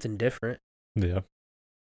 it's something different. Yeah.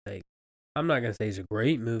 I'm not going to say it's a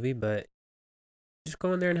great movie, but just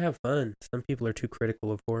go in there and have fun. Some people are too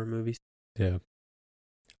critical of horror movies. Yeah.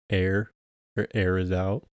 Air is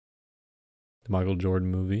out. The Michael Jordan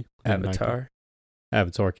movie. Avatar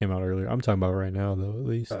came out earlier. I'm talking about right now, though, at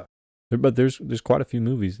least. But there's quite a few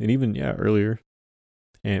movies. And even, earlier,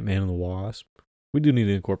 Ant-Man and the Wasp. We do need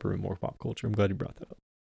to incorporate more pop culture. I'm glad you brought that up.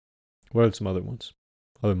 What are some other ones?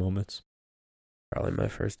 Other moments? Probably my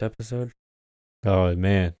first episode. Oh,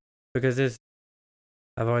 man. Because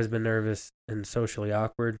I've always been nervous and socially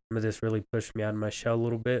awkward, but this really pushed me out of my shell a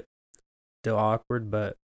little bit. Still awkward,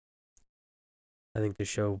 but I think the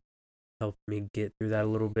show helped me get through that a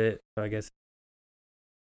little bit. So I guess,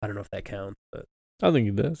 I don't know if that counts, but. I think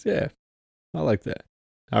it does, yeah. I like that.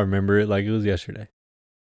 I remember it like it was yesterday.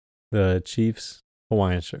 The Chiefs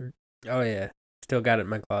Hawaiian shirt. Oh, yeah. Still got it in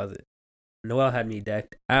my closet. Noel had me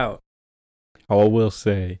decked out. I will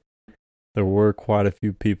say, there were quite a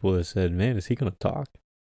few people that said, man, is he going to talk?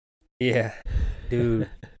 Yeah. Dude,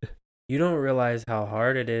 you don't realize how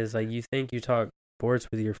hard it is. You think you talk sports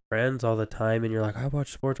with your friends all the time, and you're like, I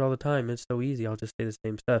watch sports all the time. It's so easy. I'll just say the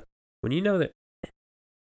same stuff. When you know that,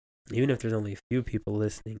 even if there's only a few people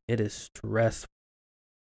listening, it is stressful.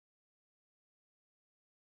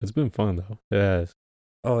 It's been fun, though. It has.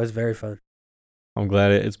 Oh, it's very fun. I'm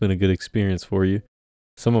glad it's been a good experience for you.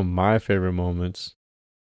 Some of my favorite moments,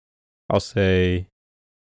 I'll say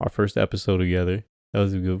our first episode together. That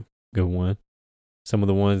was a good one. Some of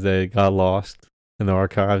the ones that got lost in the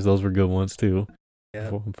archives, those were good ones too. Yeah.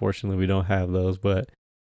 Unfortunately, we don't have those, but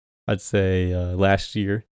I'd say last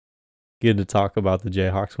year, getting to talk about the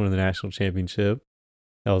Jayhawks winning the national championship,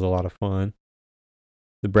 that was a lot of fun.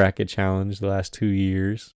 The bracket challenge the last 2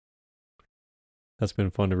 years, that's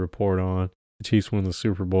been fun to report on. The Chiefs won the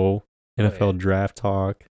Super Bowl, NFL draft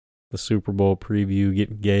talk, the Super Bowl preview,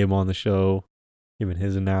 getting Gabe on the show, giving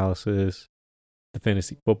his analysis, the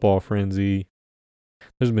fantasy football frenzy.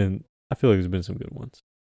 I feel like there's been some good ones.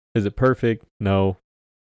 Is it perfect? No.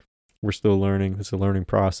 We're still learning. It's a learning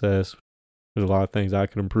process. There's a lot of things I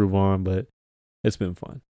could improve on, but it's been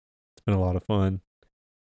fun. It's been a lot of fun.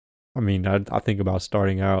 I mean, I think about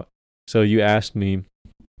starting out. So you asked me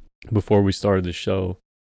before we started the show,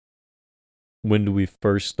 when do we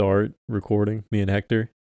first start recording, me and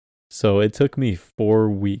Hector? So it took me 4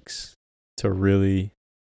 weeks to really,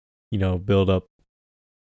 build up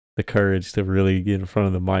the courage to really get in front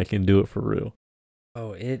of the mic and do it for real.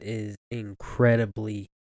 Oh, it is incredibly.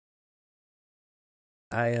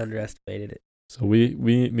 I underestimated it. So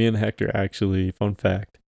me and Hector actually, fun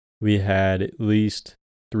fact, we had at least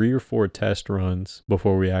 3 or 4 test runs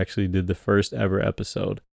before we actually did the first ever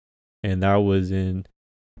episode. And that was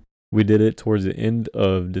we did it towards the end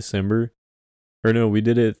of December. Or no, we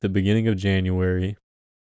did it at the beginning of January.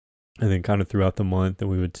 And then kind of throughout the month, and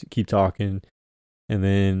we would keep talking. And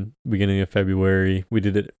then beginning of February, we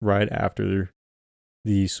did it right after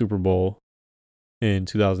the Super Bowl in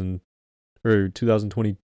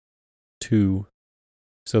 2022.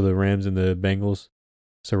 So the Rams and the Bengals.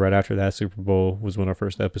 So right after that Super Bowl was when our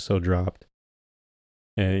first episode dropped.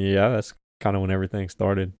 And yeah, that's kind of when everything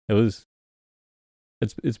started. It's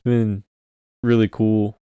been really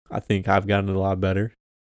cool. I think I've gotten a lot better.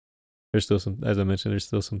 There's still some, as I mentioned, there's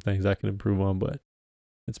still some things I can improve on, but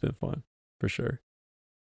it's been fun for sure.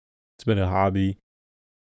 It's been a hobby,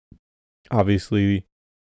 obviously.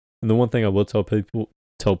 And the one thing I will tell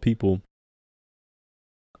people,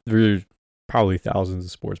 there's probably thousands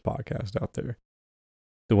of sports podcasts out there.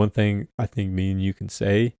 The one thing I think me and you can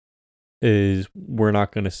say is we're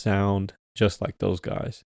not going to sound just like those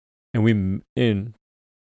guys. And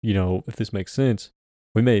if this makes sense,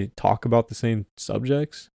 we may talk about the same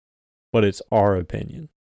subjects, but it's our opinion.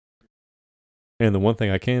 And the one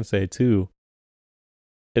thing I can say too,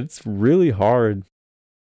 it's really hard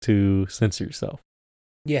to censor yourself.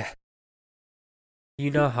 Yeah.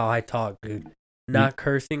 You know how I talk, dude. Not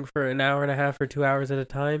cursing for an hour and a half or 2 hours at a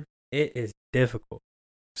time, it is difficult.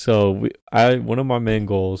 So one of my main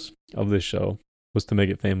goals of this show was to make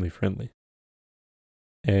it family friendly.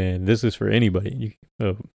 And this is for anybody.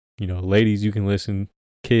 Ladies, you can listen.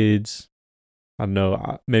 Kids, I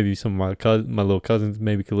know maybe some of my little cousins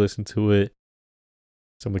maybe could listen to it.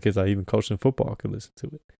 Some of the kids I even coached in football could listen to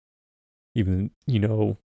it. Even,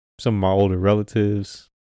 some of my older relatives,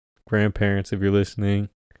 grandparents, if you're listening.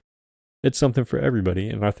 It's something for everybody.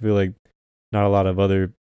 And I feel like not a lot of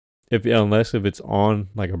other, unless it's on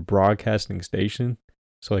like a broadcasting station,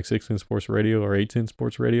 so like 610 Sports Radio or 810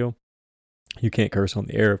 Sports Radio, you can't curse on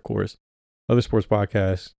the air, of course. Other sports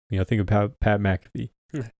podcasts, think of Pat McAfee.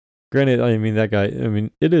 Granted, that guy,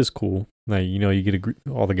 it is cool. Like, you get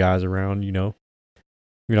all the guys around, you're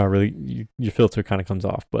not really, your filter kind of comes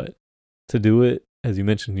off. But to do it, as you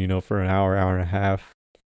mentioned, for an hour and a half,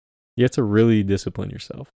 you have to really discipline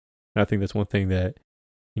yourself. And I think that's one thing that,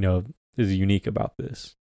 is unique about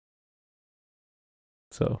this.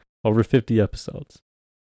 So, over 50 episodes.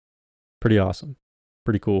 Pretty awesome.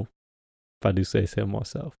 Pretty cool, if I do say so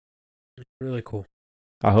myself. Really cool.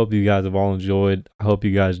 I hope you guys have all enjoyed. I hope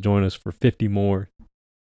you guys join us for 50 more.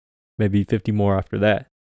 Maybe 50 more after that.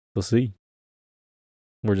 We'll see.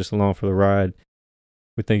 We're just along for the ride.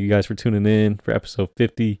 We thank you guys for tuning in for episode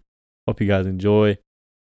 50. Hope you guys enjoy.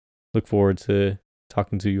 Look forward to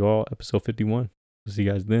talking to you all, episode 51. We'll see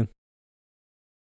you guys then.